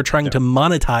 They are trying to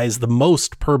monetize the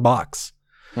most per box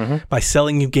by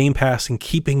selling you Game Pass and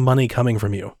keeping money coming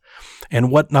from you.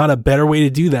 And what not a better way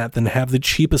to do that than have the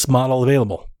cheapest model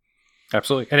available.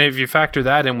 Absolutely. And if you factor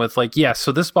that in with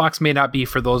so this box may not be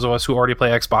for those of us who already play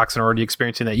Xbox and are already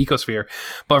experiencing that ecosphere,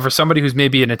 but for somebody who's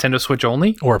maybe a Nintendo Switch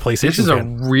only or a PlayStation,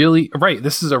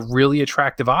 this is a really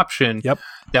attractive option.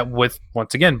 That with,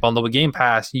 once again, bundled with Game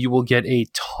Pass, you will get a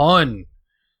ton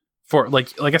for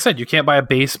like I said, you can't buy a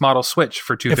base model Switch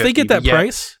for $250. If they get that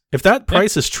price, if that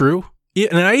price is true,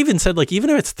 and I even said even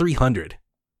if it's $300,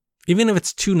 even if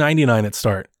it's $299 at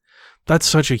start, That's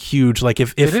such a huge, like,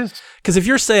 if It is. because if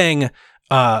you're saying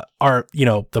the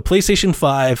PlayStation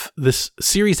 5, this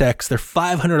Series X, they're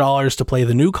 $500 to play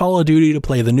the new Call of Duty, to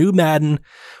play the new Madden,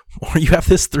 or you have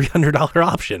this $300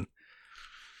 option.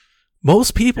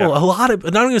 Most people, I'm not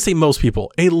going to say most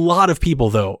people, a lot of people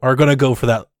though are going to go for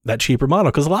that cheaper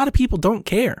model, because a lot of people don't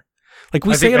care. Like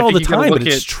we say it all the time, but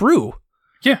it's true.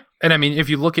 Yeah. And I mean, if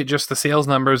you look at just the sales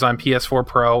numbers on PS4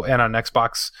 Pro and on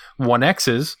Xbox One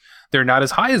X's, they're not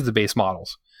as high as the base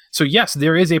models. So yes,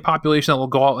 there is a population that will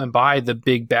go out and buy the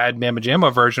big bad mamma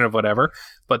jamma version of whatever,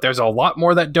 but there's a lot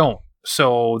more that don't.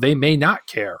 So they may not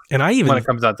care. And I even, when it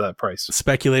comes out to that price,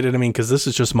 speculated, I mean, because this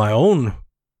is just my own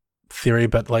theory,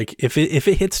 but like if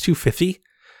it hits $250,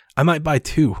 I might buy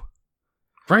 2.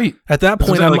 Right. At that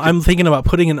point, I'm thinking about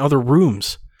putting in other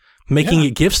rooms, making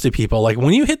it gifts to people. Like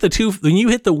when you hit the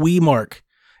Wii mark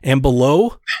and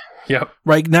below, yep.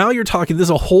 Right now you're talking, this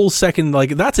is a whole second, like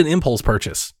that's an impulse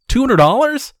purchase.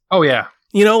 $200? Oh yeah.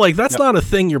 You know, like that's not a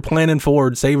thing you're planning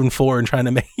for, saving for, and trying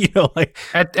to make, like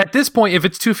at this point, if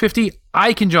it's $250,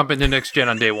 I can jump into next gen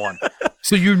on day one.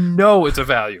 So it's a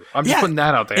value. I'm just putting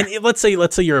that out there. And let's say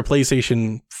you're a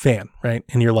PlayStation fan, right?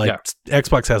 And you're like,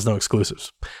 Xbox has no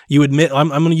exclusives. You admit, I'm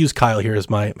going to use Kyle here as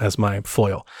my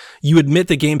foil. You admit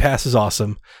that Game Pass is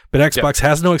awesome, but Xbox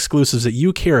has no exclusives that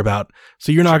you care about,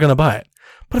 so you're not going to buy it.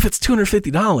 But if it's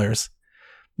 $250,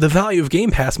 the value of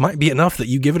Game Pass might be enough that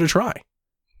you give it a try.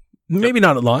 Maybe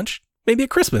not at launch. Maybe at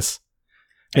Christmas.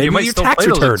 Maybe you might still play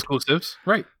those exclusives,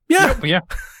 right? Yeah, yeah.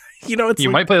 You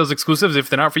might play those exclusives if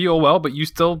they're not for you. Oh well, but you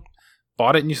still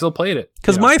bought it and you still played it.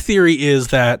 Because my theory is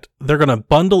that they're going to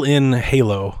bundle in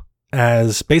Halo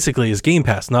as basically as Game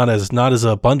Pass, not as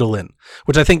a bundle in.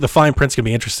 Which I think the fine print's going to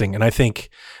be interesting. And I think,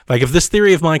 like, if this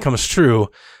theory of mine comes true,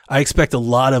 I expect a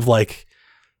lot of like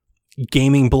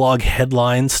gaming blog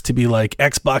headlines to be like,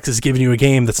 Xbox is giving you a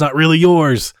game that's not really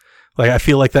yours. Like, I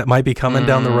feel like that might be coming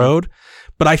down the road.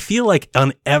 But I feel like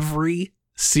on every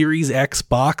Series X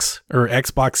box or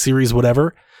Xbox Series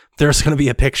whatever, there's going to be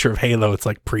a picture of Halo. It's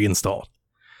like pre-installed.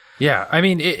 Yeah. I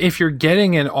mean, if you're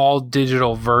getting an all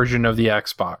digital version of the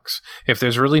Xbox, if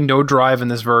there's really no drive in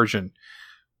this version,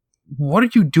 what are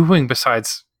you doing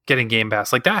besides getting Game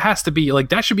Pass? Like that has to be like,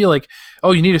 that should be like,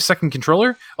 oh, you need a second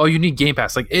controller? Oh, you need Game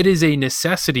Pass. Like it is a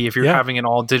necessity if you're having an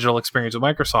all digital experience with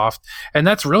Microsoft. And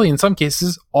that's really, in some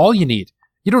cases, all you need.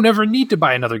 You don't ever need to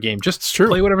buy another game. Just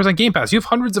play whatever's on Game Pass. You have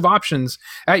hundreds of options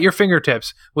at your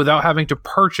fingertips without having to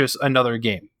purchase another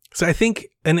game. So I think,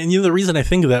 and the reason I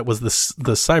think of that was the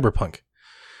Cyberpunk.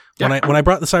 When I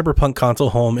brought the Cyberpunk console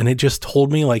home and it just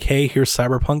told me like, hey, here's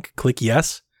Cyberpunk, click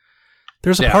yes.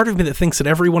 There's a part of me that thinks that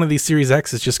every one of these Series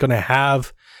X is just going to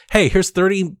have, hey, here's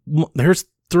 30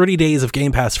 days of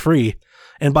Game Pass free.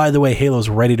 And by the way, Halo's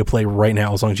ready to play right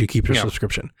now as long as you keep your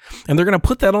subscription. And they're going to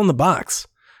put that on the box.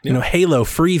 You know, Halo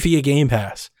free via Game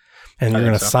Pass. And you're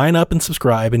going to sign up and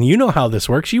subscribe. And you know how this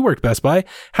works. You work Best Buy.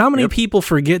 How many people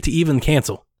forget to even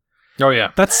cancel? Oh,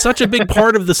 yeah. That's such a big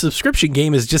part of the subscription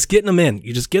game is just getting them in.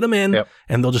 You just get them in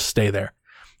and they'll just stay there.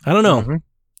 I don't know. Mm-hmm.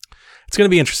 It's going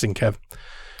to be interesting, Kev.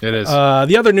 It is.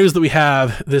 The other news that we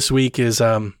have this week is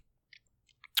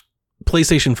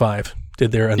PlayStation 5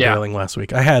 did their unveiling last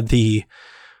week. I had the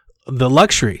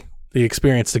luxury, the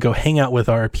experience to go hang out with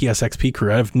our PSXP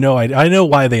crew. I have no idea. I know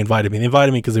why they invited me. They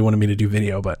invited me because they wanted me to do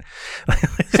video, but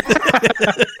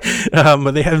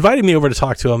but they had invited me over to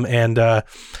talk to them. And I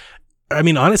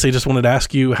mean, honestly, I just wanted to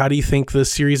ask you, how do you think the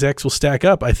Series X will stack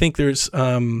up? I think there's,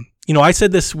 I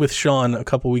said this with Sean a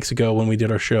couple weeks ago when we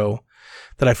did our show,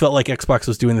 that I felt like Xbox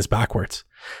was doing this backwards,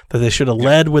 that they should have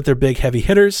led with their big heavy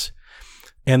hitters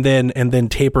and then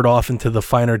tapered off into the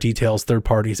finer details, third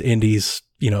parties, indies,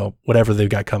 whatever they've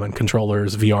got coming,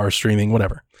 controllers, VR, streaming,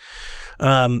 whatever.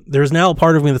 There's now a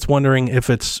part of me that's wondering if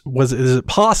is it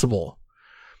possible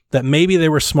that maybe they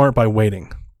were smart by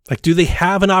waiting? Like, do they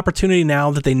have an opportunity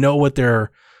now that they know what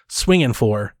they're swinging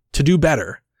for to do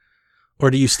better? Or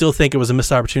do you still think it was a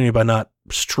missed opportunity by not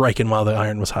striking while the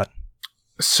iron was hot?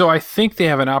 So I think they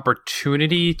have an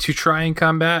opportunity to try and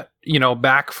combat,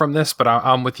 back from this, but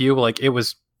I'm with you. Like, it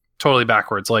was totally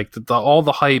backwards. Like all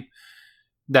the hype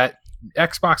that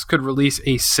Xbox could release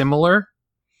a similar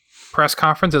press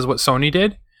conference as what Sony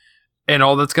did. And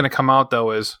all that's going to come out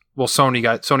though is, well,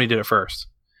 Sony did it first.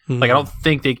 Like, I don't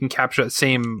think they can capture that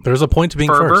same There's a point to being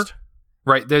fervor. First.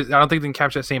 Right. I don't think they can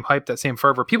capture that same hype, that same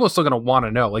fervor. People are still going to want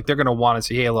to know. Like, they're going to want to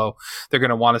see Halo. They're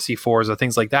going to want to see Forza,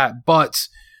 things like that. But,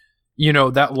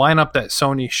 that lineup that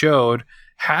Sony showed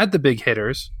had the big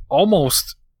hitters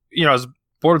almost, as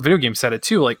Board of Video Games said it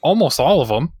too, like almost all of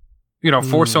them,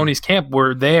 for Sony's camp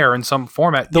were there in some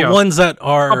format. The ones that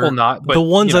are couple not, but, the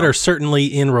ones that are certainly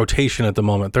in rotation at the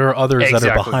moment. There are others that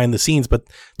are behind the scenes, but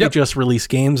they just release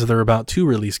games. They're about to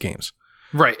release games.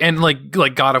 Right, and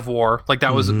like God of War, like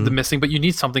that was the missing, but you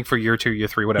need something for year 2, year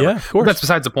 3, whatever. Yeah, of course. But that's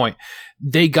besides the point.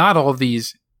 They got all of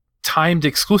these timed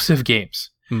exclusive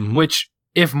games, which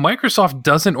if Microsoft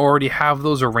doesn't already have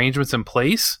those arrangements in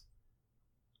place,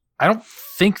 I don't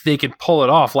think they can pull it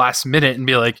off last minute and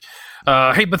be like,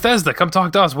 hey, Bethesda, come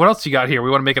talk to us. What else you got here?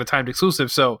 We want to make it a timed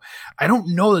exclusive. So I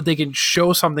don't know that they can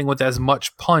show something with as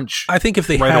much punch. I think if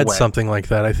they had something like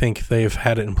that, I think they've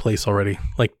had it in place already.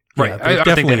 Like, right.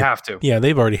 I think they'd have to. Yeah,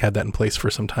 they've already had that in place for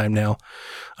some time now.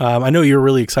 I know you're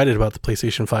really excited about the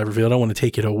PlayStation 5 reveal. I don't want to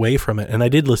take it away from it. And I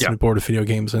did listen to Board of Video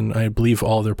Games, and I believe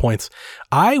all of their points.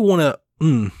 I want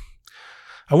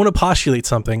to postulate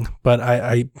something, but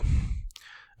I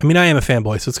mean, I am a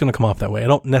fanboy, so it's going to come off that way. I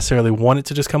don't necessarily want it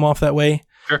to just come off that way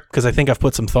because I think I've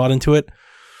put some thought into it.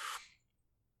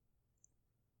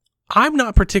 I'm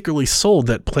not particularly sold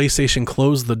that PlayStation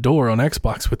closed the door on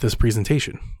Xbox with this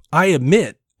presentation. I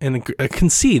admit and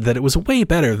concede that it was way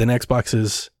better than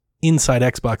Xbox's Inside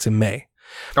Xbox in May.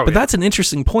 But that's an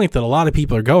interesting point that a lot of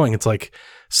people are going. It's like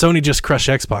Sony just crushed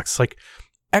Xbox. It's like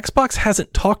Xbox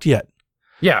hasn't talked yet.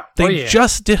 Yeah. They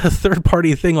just did a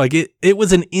third-party thing. Like it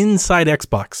was an Inside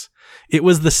Xbox. It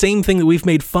was the same thing that we've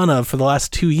made fun of for the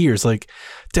last 2 years. Like,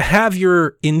 to have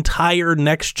your entire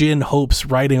next-gen hopes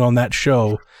riding on that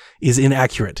show is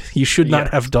inaccurate. You should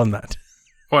not have done that.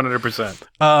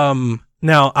 100%.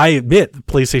 Now, I admit the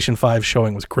PlayStation 5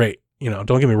 showing was great. Don't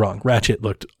get me wrong. Ratchet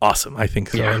looked awesome, I think.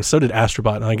 So, and so did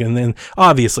Astrobot. And then,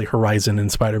 obviously, Horizon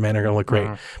and Spider-Man are going to look great.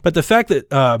 But the fact that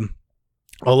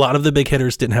a lot of the big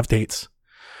hitters didn't have dates.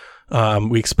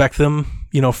 We expect them,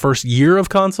 first year of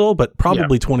console, but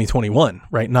probably 2021,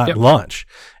 right? Not launch.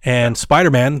 And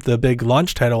Spider-Man, the big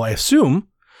launch title, I assume,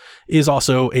 is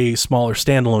also a smaller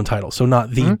standalone title. So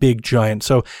not the big giant.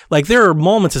 So like there are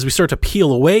moments as we start to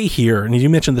peel away here. And you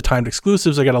mentioned the timed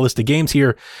exclusives. I got a list of games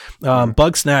here.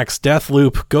 Bugsnax,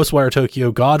 Deathloop, Ghostwire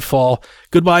Tokyo, Godfall,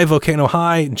 Goodbye Volcano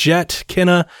High, Jet,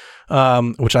 Kena,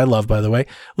 which I love, by the way.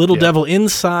 Little Devil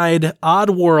Inside,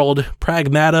 Oddworld,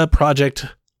 Pragmata, Project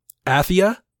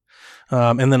Athia,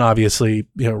 and then obviously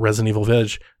Resident Evil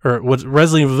Village, or what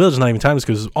Resident Evil Village is not even timed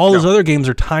because all those other games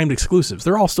are timed exclusives.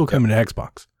 They're all still coming to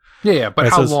Xbox. Yeah, but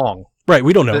how long? Right,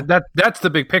 we don't know. That's the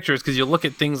big picture, is because you look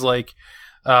at things like.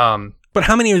 But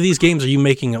how many of these games are you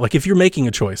making? Like, if you're making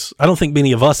a choice, I don't think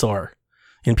many of us are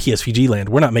in PSVG land.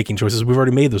 We're not making choices. We've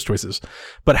already made those choices.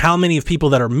 But how many of people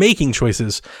that are making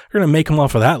choices are going to make them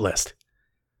off of that list?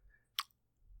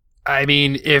 I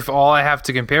mean, if all I have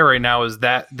to compare right now is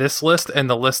this list and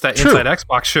the list that Inside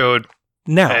Xbox showed,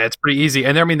 now it's pretty easy.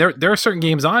 And there are certain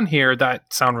games on here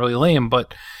that sound really lame,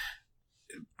 but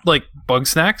like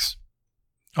Bugsnax.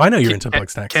 Oh, I know you're into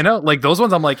Bugsnax. Kenna, like those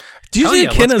ones, I'm like, do you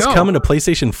think Kenna's coming to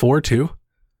PlayStation 4 too?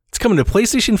 It's coming to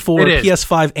PlayStation 4,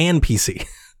 PS5, and PC.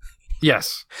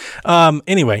 Yes.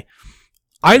 Anyway,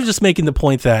 I'm just making the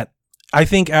point that I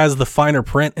think as the finer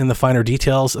print and the finer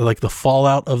details, like the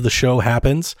fallout of the show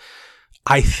happens,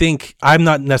 I think I'm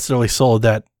not necessarily sold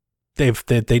that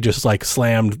they just like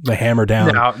slammed the hammer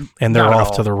down and they're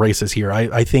off to the races here.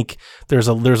 I think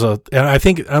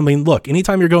look,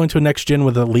 anytime you're going to a next gen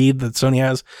with a lead that Sony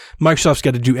has, Microsoft's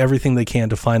got to do everything they can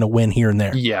to find a win here and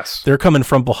there. Yes. They're coming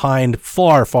from behind,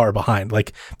 far, far behind.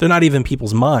 Like they're not even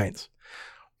people's minds.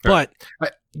 Right.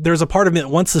 But there's a part of me that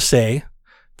wants to say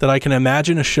that I can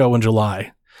imagine a show in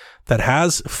July that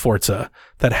has Forza,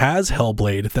 that has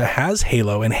Hellblade, that has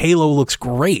Halo, and Halo looks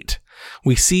great.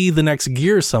 We see the next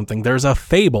Gears something. There's a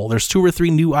Fable. There's 2 or 3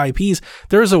 new IPs.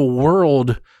 There's a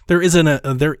world. There is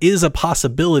a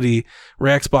possibility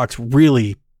where Xbox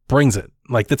really brings it.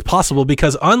 Like that's possible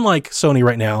because unlike Sony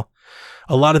right now,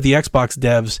 a lot of the Xbox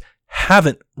devs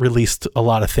haven't released a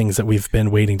lot of things that we've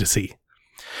been waiting to see.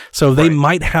 So they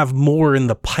might have more in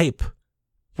the pipe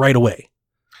right away.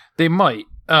 They might.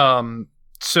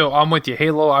 So I'm with you.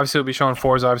 Halo obviously will be showing.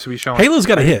 Forza obviously will be showing. Halo's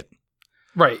got a hit.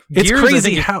 Right. It's Gears,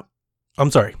 crazy how...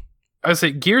 I'm sorry. I would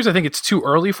say Gears, I think it's too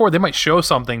early for. They might show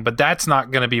something, but that's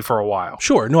not going to be for a while.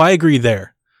 Sure. No, I agree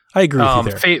there. I agree with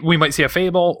you there. We might see a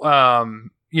Fable.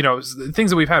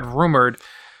 Things that we've had rumored.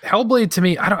 Hellblade to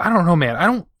me, I don't know,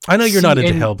 man. I know you're not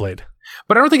into Hellblade.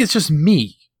 But I don't think it's just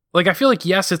me. Like, I feel like,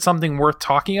 yes, it's something worth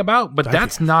talking about, but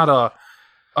that's not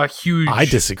a huge... I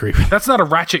disagree with that's not a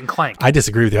Ratchet and Clank. I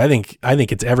disagree with you. I think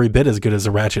it's every bit as good as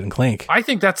a Ratchet and Clank. I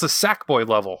think that's a Sackboy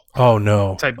level. Oh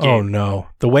no. Type game. Oh no.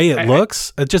 The way it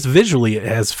looks, just visually it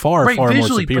has far more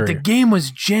superior. But the game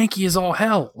was janky as all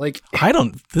hell. Like I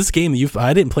didn't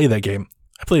play that game.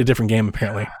 I played a different game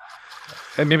apparently.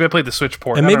 And maybe I played the Switch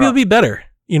port. And maybe it'll be better.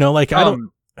 You know, like I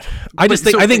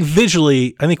think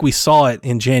visually, I think we saw it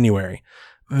in January.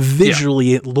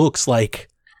 Visually, it looks like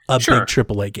a big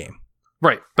AAA game.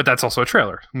 Right, but that's also a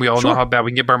trailer. We all know how bad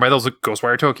we can get burned by those, like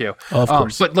Ghostwire Tokyo. Of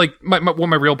course. But like, what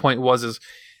my real point is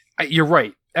you're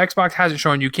right. Xbox hasn't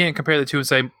shown. You can't compare the two and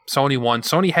say Sony won.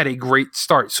 Sony had a great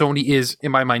start. Sony is,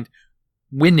 in my mind,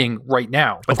 winning right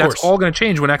now. But that's all going to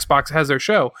change when Xbox has their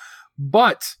show.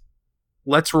 But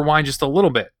let's rewind just a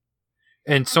little bit.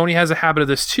 And Sony has a habit of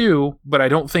this too, but I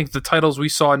don't think the titles we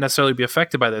saw necessarily be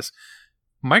affected by this.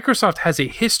 Microsoft has a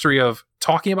history of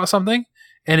talking about something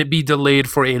and it be delayed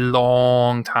for a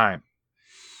long time.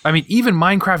 I mean, even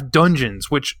Minecraft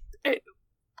Dungeons, which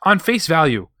on face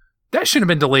value, that shouldn't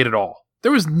have been delayed at all.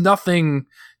 There was nothing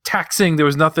taxing. There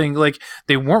was nothing like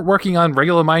they weren't working on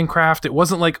regular Minecraft. It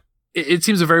wasn't like, it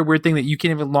seems a very weird thing that you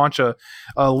can't even launch a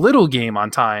little game on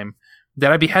time,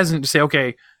 that I'd be hesitant to say,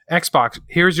 okay, Xbox,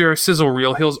 here's your sizzle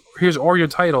reel, here's all your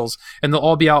titles, and they'll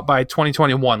all be out by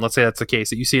 2021. Let's say that's the case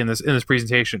that you see in this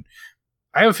presentation.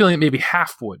 I have a feeling that maybe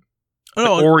half would.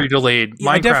 Already delayed.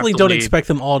 I definitely don't expect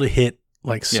them all to hit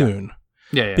like soon.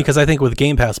 Yeah. Because I think with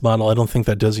Game Pass model, I don't think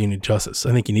that does you any justice.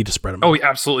 I think you need to spread them. Oh,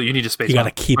 absolutely. You need to space. You got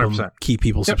to keep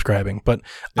people subscribing. But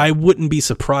I wouldn't be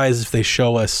surprised if they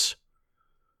show us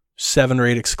 7 or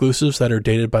 8 exclusives that are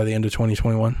dated by the end of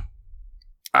 2021.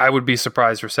 I would be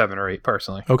surprised for 7 or 8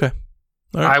 personally. Okay.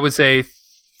 All right. I would say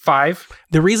 5.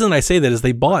 The reason I say that is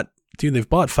they've bought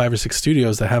 5 or 6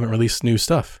 studios that haven't released new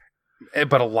stuff.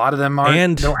 But a lot of them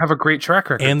don't have a great track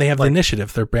record. And they have the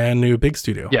Initiative, their brand new big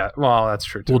studio. Yeah, well, that's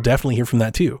true too. We'll definitely hear from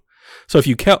that too. So if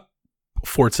you count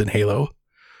Forza and Halo,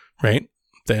 right,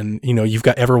 then you've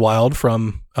got Everwild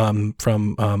from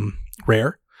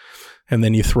Rare, and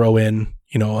then you throw in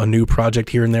a new project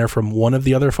here and there from one of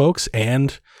the other folks,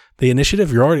 and the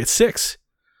Initiative, you're already at 6.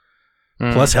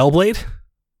 Plus Hellblade.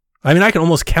 I mean, I can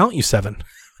almost count you 7.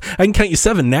 I can count you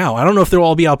 7 now. I don't know if they'll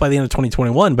all be out by the end of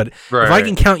 2021, but if I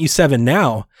can count you 7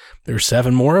 now, there's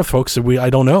 7 more folks that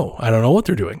I don't know. I don't know what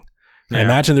they're doing. Yeah. I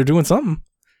imagine they're doing something.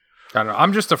 I don't know.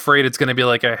 I'm just afraid it's going to be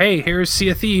like hey, here's Sea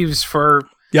of Thieves for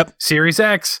Series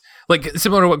X. Like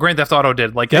similar to what Grand Theft Auto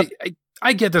did. Like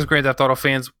I get those Grand Theft Auto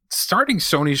fans starting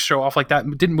Sony's show off like that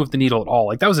didn't move the needle at all.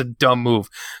 Like that was a dumb move.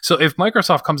 So if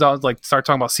Microsoft comes out and like start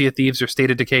talking about Sea of Thieves or State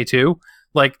of Decay 2,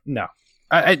 like no.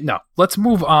 No, let's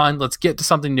move on. Let's get to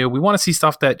something new. We want to see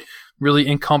stuff that really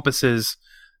encompasses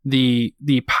the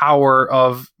power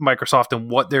of Microsoft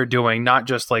and what they're doing, not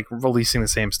just like releasing the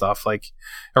same stuff, like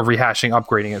or rehashing,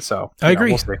 upgrading it. So I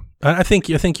agree. We'll see. I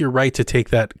think you're right to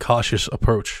take that cautious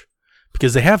approach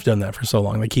because they have done that for so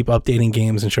long. They keep updating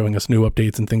games and showing us new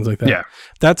updates and things like that. Yeah,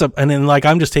 and then like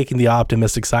I'm just taking the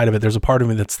optimistic side of it. There's a part of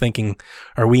me that's thinking,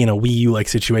 are we in a Wii U like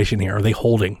situation here? Are they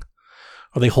holding?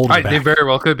 Are they holding back? They very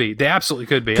well could be. They absolutely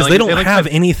could be. Because they don't have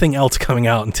anything else coming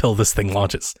out until this thing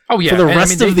launches. Oh, yeah. For the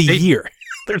rest of the year.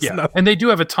 There's nothing. And they do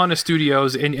have a ton of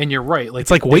studios, and you're right. Like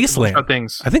it's like Wasteland.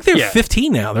 Things. I think they're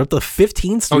 15 now. They're at the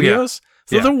 15 studios.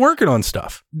 So they're working on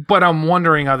stuff. But I'm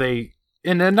wondering, are they...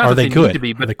 And not are that they good? Need to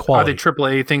be, but are they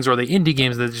AAA things or are they indie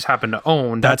games that they just happen to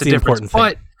own? That's the important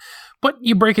thing. But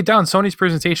you break it down. Sony's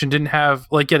presentation didn't have...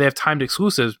 they have timed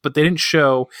exclusives, but they didn't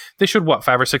show... They showed,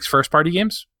 5 or 6 first-party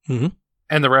games? Mm-hmm.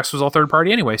 And the rest was all third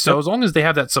party anyway. So as long as they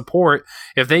have that support,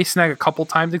 if they snag a couple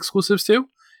timed exclusives too,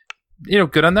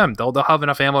 good on them. They'll have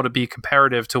enough ammo to be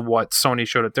comparative to what Sony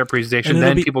showed at their presentation.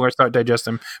 Then people are going to start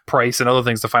digesting price and other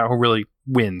things to find out who really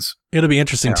wins. It'll be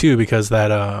interesting too because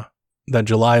that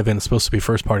July event is supposed to be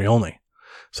first party only.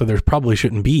 So there probably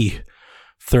shouldn't be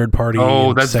third party.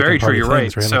 Oh, that's very true. You're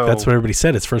right. So, like, that's what everybody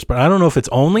said. It's first party. I don't know if it's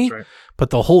only. But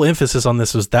the whole emphasis on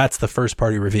this is that's the first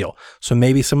party reveal. So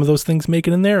maybe some of those things make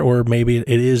it in there, or maybe it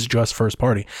is just first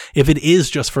party. If it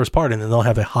is just first party, then they'll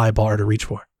have a high bar to reach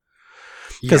for.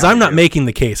 Because I'm not making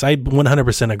the case. I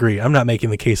 100% agree. I'm not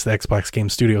making the case that Xbox Game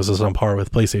Studios is on par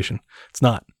with PlayStation. It's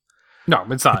not. No,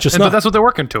 it's not. But that's what they're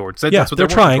working towards. That's what they're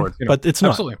trying, towards, but it's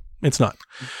not. Absolutely. It's not.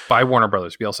 By Warner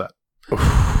Brothers. Be all set.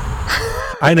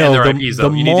 I know the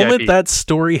moment that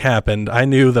story happened, I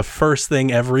knew the first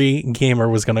thing every gamer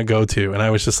was going to go to. And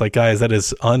I was just like, guys, that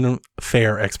is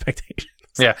unfair expectations.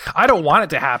 Yeah. I don't want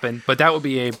it to happen, but that would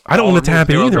be I don't want it to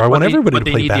happen either. I want everybody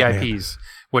to play Batman. But they need the IPs,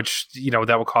 which,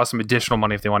 that will cost them additional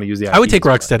money if they want to use the IPs. I would take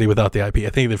Rocksteady without the IP. I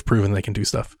think they've proven they can do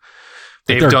stuff.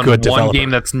 They've done one game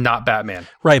that's not Batman.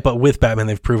 Right, but with Batman,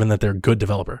 they've proven that they're a good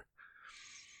developer.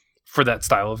 For that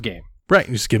style of game. Right.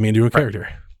 You just give me a new character.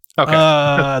 Okay.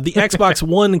 The Xbox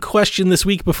One question this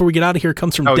week before we get out of here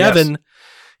comes from Devin. Yes.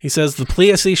 He says the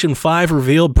PlayStation 5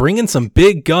 reveal bringing some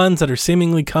big guns that are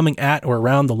seemingly coming at or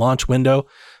around the launch window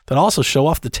that also show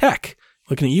off the tech.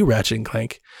 looking at you, Ratchet and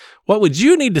Clank. What would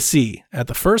you need to see at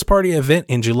the first party event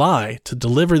in July to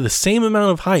deliver the same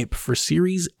amount of hype for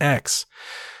Series X?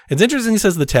 It's interesting, he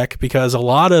says, the tech, because a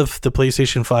lot of the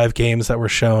PlayStation 5 games that were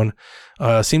shown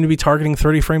seem to be targeting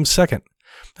 30 frames a second.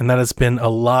 And that has been a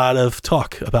lot of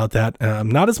talk about that.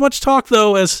 Not as much talk,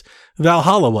 though, as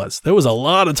Valhalla was. There was a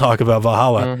lot of talk about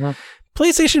Valhalla. Mm-hmm.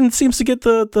 PlayStation seems to get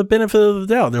the benefit of the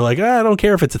doubt. They're like, I don't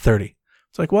care if it's a 30.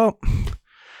 It's like, well,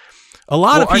 a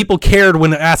lot of people cared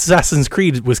when Assassin's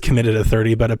Creed was committed at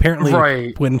 30, but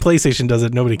apparently when PlayStation does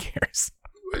it, nobody cares.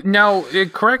 Now,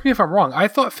 correct me if I'm wrong. I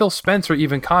thought Phil Spencer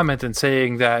even commented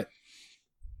saying that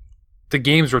the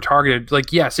games were targeted.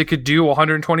 Like, yes, it could do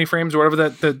 120 frames or whatever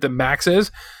the max is,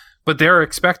 but they're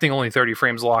expecting only 30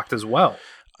 frames locked as well.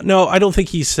 No, I don't think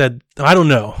he said. I don't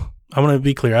know. I want to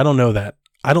be clear. I don't know that.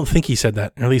 I don't think he said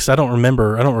that. Or at least I don't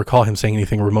recall him saying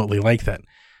anything remotely like that.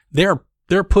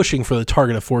 They're pushing for the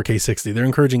target of 4K 60. They're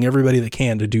encouraging everybody that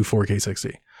can to do 4K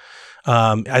 60.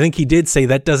 I think he did say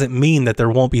that doesn't mean that there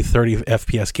won't be 30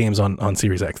 FPS games on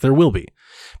Series X. There will be,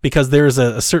 because there's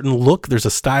a certain look, there's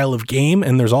a style of game,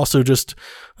 and there's also just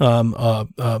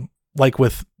like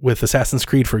with Assassin's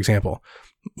Creed, for example.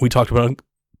 We talked about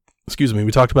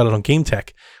it on Game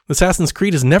Tech. Assassin's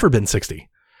Creed has never been 60.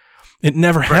 It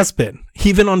never has been.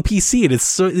 Even on PC, it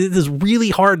is really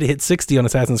hard to hit 60 on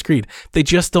Assassin's Creed. They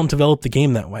just don't develop the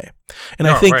game that way. And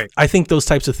I think those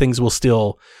types of things will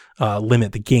still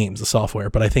limit the games, the software.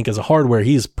 But I think as a hardware,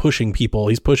 he's pushing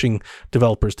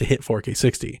developers to hit 4K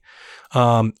 60.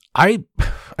 I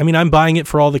mean, I'm buying it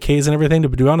for all the Ks and everything. To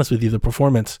be honest with you, the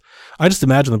performance, I just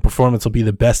imagine the performance will be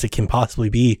the best it can possibly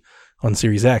be on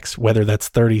Series X, whether that's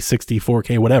 30, 60,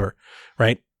 4K, whatever,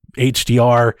 right?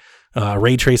 HDR,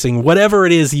 ray tracing, whatever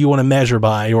it is you want to measure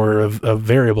by, or a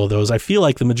variable of those. I feel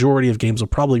like the majority of games will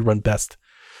probably run best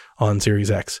on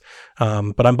Series X.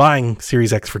 But I'm buying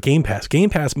Series X for Game Pass. Game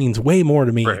Pass means way more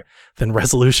to me than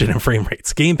resolution and frame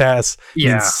rates. Game Pass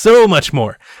means so much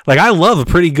more. Like, I love a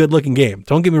pretty good looking game.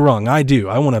 Don't get me wrong. I do.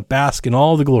 I want to bask in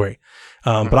all the glory.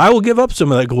 But I will give up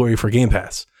some of that glory for Game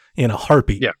Pass in a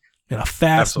heartbeat, in a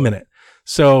fast minute.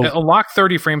 So a lock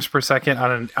 30 frames per second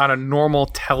on a normal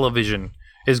television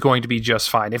is going to be just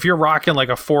fine. If you're rocking like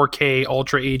a 4K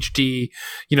Ultra HD,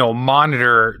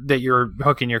 monitor that you're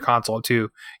hooking your console to,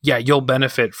 you'll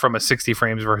benefit from a 60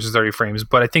 frames versus 30 frames.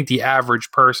 But I think the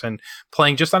average person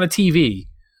playing just on a TV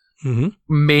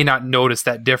may not notice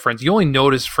that difference. You only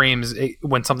notice frames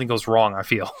when something goes wrong, I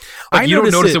feel. Like, you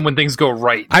don't notice it when things go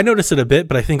right. I notice it a bit,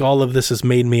 but I think all of this has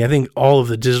made me, I think all of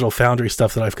the Digital Foundry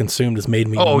stuff that I've consumed has made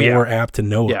me more apt to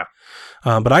know it.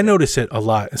 But I notice it a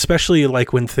lot, especially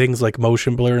like when things like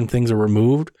motion blur and things are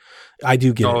removed. I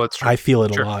do get it. I feel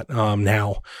it a lot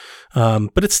now.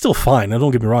 But it's still fine. Don't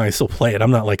get me wrong. I still play it.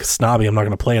 I'm not like a snobby. I'm not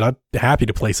going to play it. I'm happy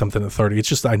to play something at 30. It's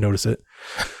just I notice it.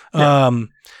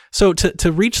 So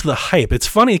to reach the hype, it's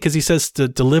funny because he says to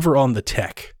deliver on the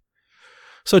tech.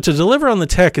 So to deliver on the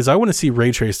tech is I want to see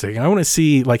ray tracing. I want to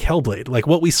see like Hellblade, like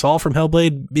what we saw from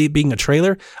Hellblade being a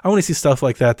trailer. I want to see stuff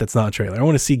like that that's not a trailer. I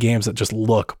want to see games that just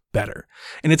look better.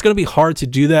 And it's going to be hard to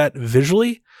do that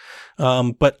visually.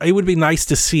 But it would be nice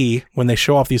to see when they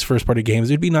show off these first party games,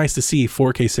 it'd be nice to see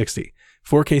 4K 60,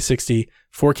 4K 60,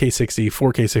 4K 60,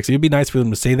 4K 60. It'd be nice for them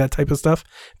to say that type of stuff,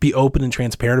 be open and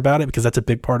transparent about it, because that's a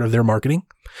big part of their marketing,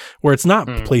 where it's not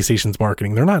PlayStation's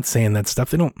marketing. They're not saying that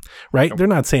stuff. They don't, right? Nope. They're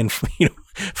not saying,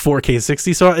 4K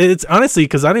 60. So it's honestly,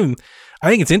 because I think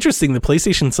it's interesting, the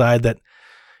PlayStation side, that,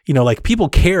 like people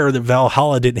care that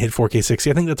Valhalla didn't hit 4K 60.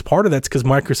 I think that's part of that's because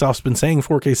Microsoft's been saying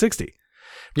 4K 60.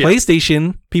 Yeah.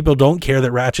 PlayStation people don't care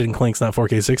that Ratchet and Clank's not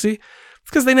 4K 60. It's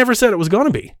because they never said it was going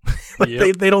to be.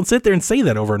 They don't sit there and say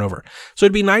that over and over. So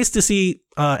it'd be nice to see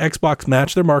Xbox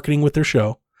match their marketing with their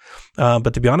show.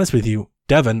 But to be honest with you,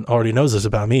 Devin already knows this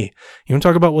about me. You want to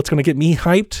talk about what's going to get me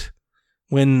hyped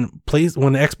when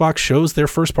Xbox shows their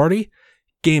first party?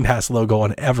 Game Pass logo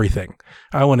on everything.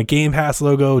 I want a Game Pass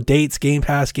logo, dates, Game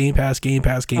Pass.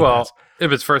 Well,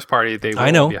 if it's first party, they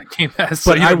will be on Game Pass.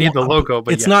 So you don't need the logo.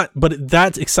 But it's not. But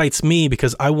that excites me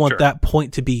because I want that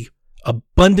point to be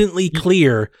abundantly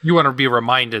clear. You want to be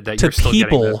reminded that you're still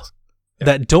getting this.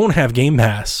 That don't have Game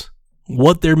Pass,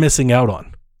 what they're missing out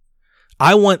on.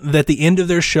 I want that at the end of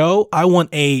their show, I want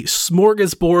a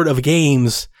smorgasbord of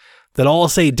games that all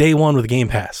say day one with Game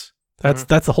Pass. That's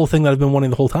the whole thing that I've been wanting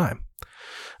the whole time.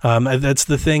 That's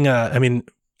the thing.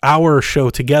 Our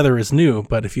show together is new,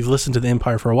 but if you've listened to The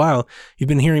Empire for a while, you've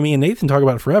been hearing me and Nathan talk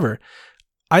about it forever.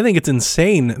 I think it's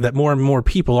insane that more and more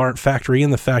people aren't factoring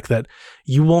in the fact that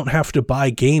you won't have to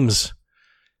buy games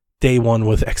day one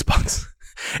with Xbox.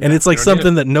 And it's like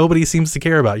something that nobody seems to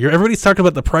care about. Everybody's talking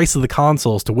about the price of the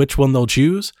consoles to which one they'll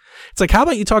choose. It's like, how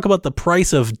about you talk about the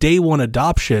price of day one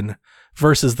adoption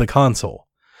versus the console?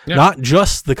 Yeah. Not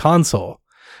just the console,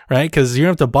 right? Because you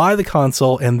have to buy the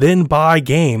console and then buy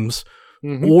games,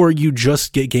 or you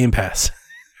just get Game Pass.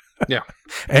 Yeah.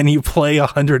 And you play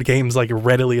 100 games like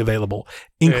readily available,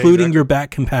 including your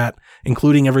back compat,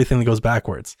 including everything that goes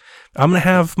backwards. I'm going to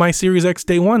have my Series X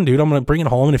day one, dude. I'm going to bring it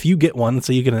home. And if you get one,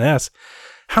 so you get an S,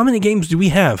 how many games do we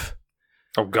have?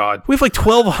 Oh, God. We have like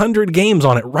 1,200 games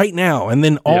on it right now. And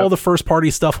then all the first party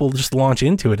stuff will just launch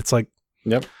into it. It's like,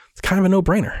 it's kind of a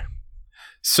no-brainer.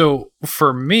 So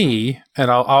for me,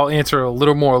 and I'll answer a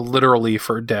little more literally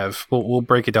for Dev. We'll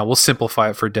break it down. We'll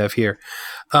simplify it for Dev here.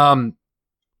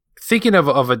 Thinking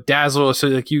of a Dazzler, so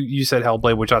like you said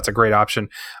Hellblade, which that's a great option.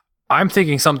 I'm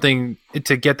thinking something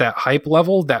to get that hype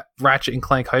level, that Ratchet and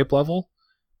Clank hype level,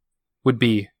 would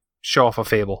be show off a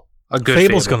Fable. A good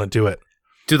Fable's Fable. going to do it.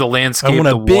 Do the landscape,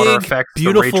 the water effects,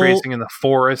 beautiful, the ray tracing in the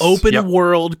forest. Open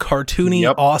world,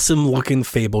 cartoony, awesome looking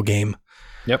Fable game.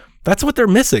 Yep. That's what they're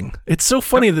missing. It's so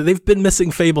funny that they've been missing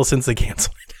Fable since they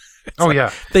canceled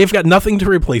it. They've got nothing to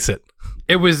replace it.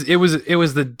 It was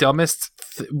the dumbest,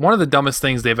 one of the dumbest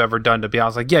things they've ever done, to be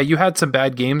honest. Like, yeah, you had some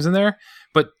bad games in there,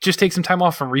 but just take some time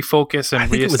off and refocus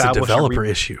and reestablish. It was a developer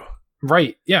issue.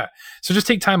 Right, yeah. So just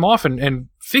take time off and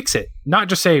fix it. Not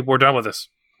just say, we're done with this.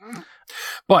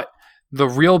 But the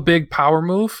real big power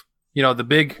move, the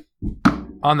big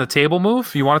on the table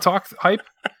move, you want to talk hype?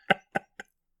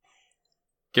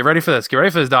 Get ready for this. Get ready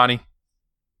for this, Donnie.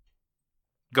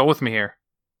 Go with me here.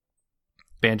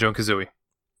 Banjo and Kazooie.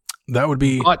 That would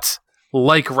be... But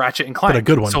like Ratchet and Clank. But a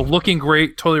good one. So looking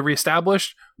great, totally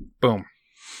reestablished. Boom.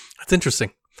 That's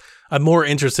interesting. I'm more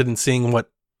interested in seeing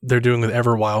what they're doing with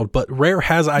Everwild, but Rare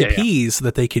has IPs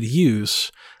that they could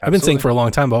use. Absolutely. I've been saying for a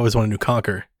long time, I always wanted to do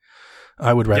Conquer.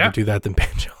 I would rather do that than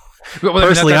Banjo. Well,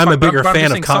 personally, I'm a bigger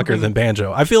fan of Conquer than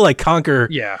Banjo. I feel like Conquer...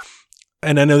 Yeah.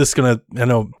 And I know this is I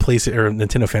know PlayStation or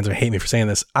Nintendo fans are hate me for saying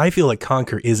this. I feel like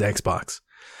Conquer is Xbox.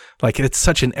 Like, it's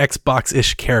such an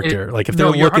Xbox-ish character. If they're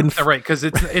looking right, because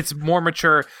it's more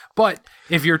mature. But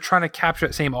if you're trying to capture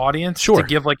that same audience to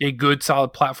give like a good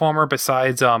solid platformer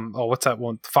besides what's that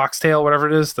one? Foxtail, whatever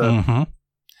it is.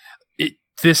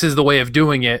 This is the way of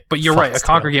doing it. But you're right, a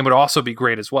Conquer game would also be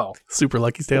great as well. Super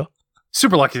Lucky's Tale,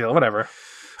 whatever.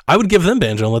 I would give them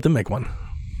Banjo and let them make one.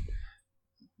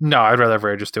 No, I'd rather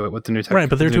Rare just do it with the new tech. Right,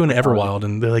 but they're doing Everwild,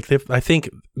 and they're like, I think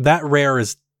that Rare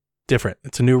is different.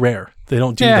 It's a new Rare. They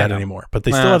don't do that anymore, but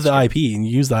they still have the IP, and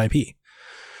you use the IP.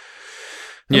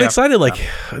 I'm excited.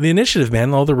 The initiative,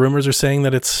 man. All the rumors are saying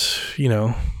that it's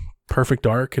Perfect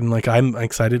Dark, and I'm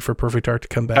excited for Perfect Dark to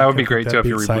come back. That would be great too if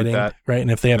you reboot that, right? And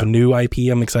if they have a new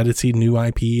IP, I'm excited to see new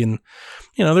IP. And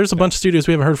there's a bunch of studios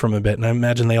we haven't heard from a bit, and I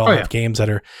imagine they all have games that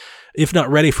are, if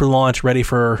not ready for launch, ready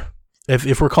for.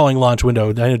 If we're calling launch window,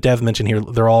 I know Dev mentioned here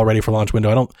they're all ready for launch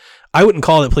window. I wouldn't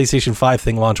call it PlayStation 5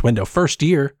 thing launch window. First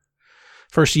year,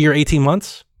 18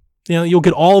 months. You'll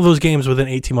get all of those games within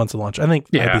 18 months of launch. I think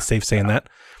I'd be safe saying that.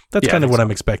 That's kind of what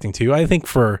I'm expecting too. I think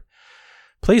for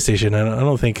PlayStation, I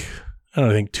don't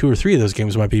think 2 or 3 of those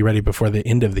games might be ready before the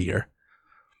end of the year.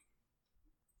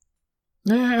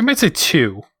 Yeah, I might say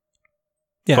 2.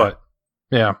 Yeah. But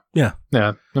yeah,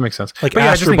 that makes sense. Like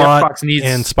Astro Bot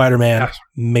and Spider-Man,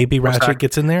 maybe Ratchet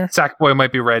gets in there. Sackboy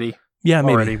might be ready. Yeah,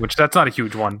 maybe. Already, which that's not a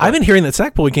huge one. I've been hearing that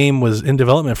Sackboy game was in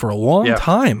development for a long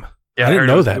time. Yeah, I didn't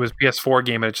know that. It was PS4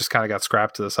 game and it just kind of got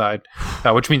scrapped to the side,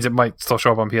 which means it might still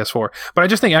show up on PS4. But I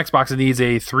just think Xbox needs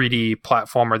a 3D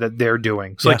platformer that they're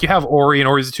doing. So you have Ori, and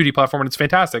Ori's a 2D platformer, and it's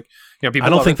fantastic. People I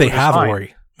don't think they have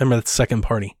Ori. Remember, that's second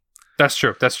party. That's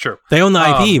true. They own the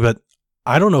IP, but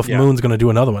I don't know if Moon's going to do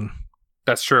another one.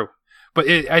 That's true. But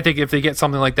I think if they get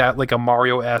something like that, like a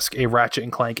Mario-esque, a Ratchet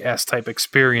and Clank-esque type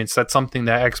experience, that's something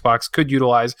that Xbox could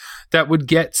utilize that would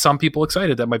get some people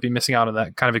excited that might be missing out on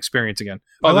that kind of experience again.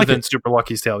 Other than Super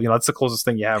Lucky's Tale. That's the closest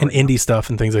thing you have. And indie stuff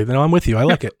and things like that. No, I'm with you. I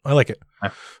like it. Yeah.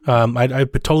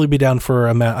 I'd totally be down for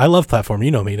I love platform.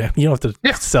 You know me. You don't have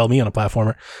to sell me on a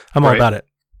platformer. I'm all about it.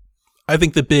 I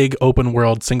think the big open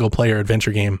world single player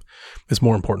adventure game is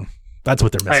more important. That's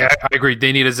what they're missing. I agree.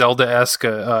 They need a Zelda-esque,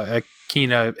 a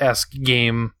Kena-esque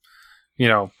game,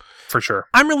 for sure.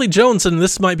 I'm really Jones, and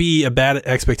this might be a bad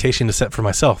expectation to set for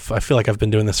myself. I feel like I've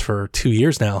been doing this for 2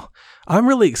 years now. I'm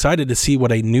really excited to see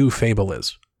what a new Fable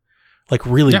is.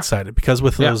 Really excited, because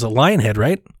with those Lionhead,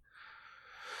 right?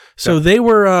 So they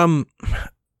were,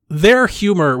 their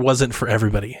humor wasn't for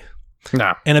everybody.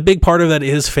 No. And a big part of that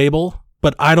is Fable.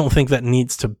 But I don't think that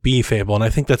needs to be Fable. And I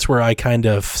think that's where I kind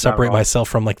of separate myself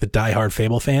from the diehard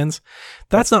Fable fans.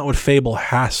 That's not what Fable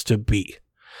has to be.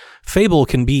 Fable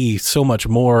can be so much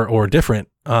more or different,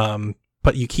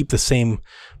 but you keep the same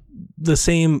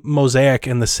mosaic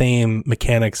and the same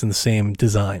mechanics and the same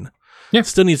design. Yeah. It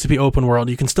still needs to be open world.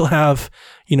 You can still have,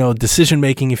 decision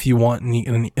making if you want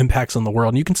and impacts on the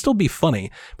world. And you can still be funny,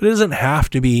 but it doesn't have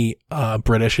to be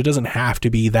British. It doesn't have to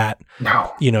be that,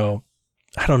 I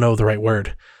don't know the right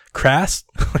word. Crass.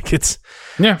 Just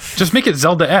make it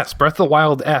Zelda-esque, Breath of the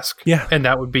Wild-esque. Yeah. And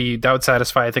that would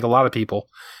satisfy, I think, a lot of people.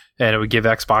 And it would give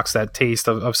Xbox that taste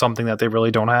of something that they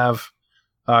really don't have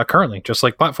currently, just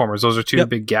like platformers. Those are two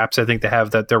big gaps I think they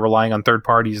have that they're relying on third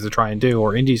parties to try and do,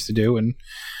 or indies to do. And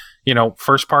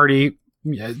first party,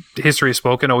 history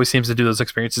spoken, always seems to do those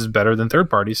experiences better than third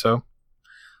party. So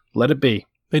let it be.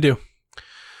 They do. All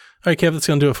right, Kev, that's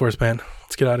going to do it for us, man.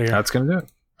 Let's get out of here. That's going to do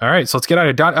it. All right, so let's get out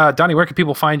of here. Donnie, where can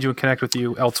people find you and connect with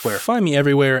you elsewhere? Find me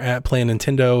everywhere at Play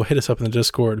Nintendo. Hit us up in the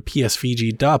Discord,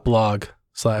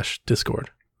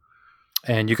 psvg.blog/Discord.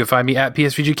 And you can find me at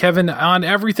PSVG Kevin on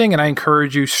everything. And I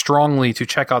encourage you strongly to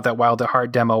check out that Wild at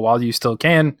Heart demo while you still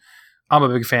can. I'm a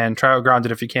big fan. Try out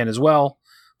Grounded if you can as well.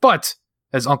 But,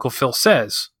 as Uncle Phil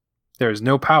says, there is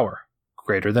no power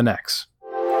greater than X.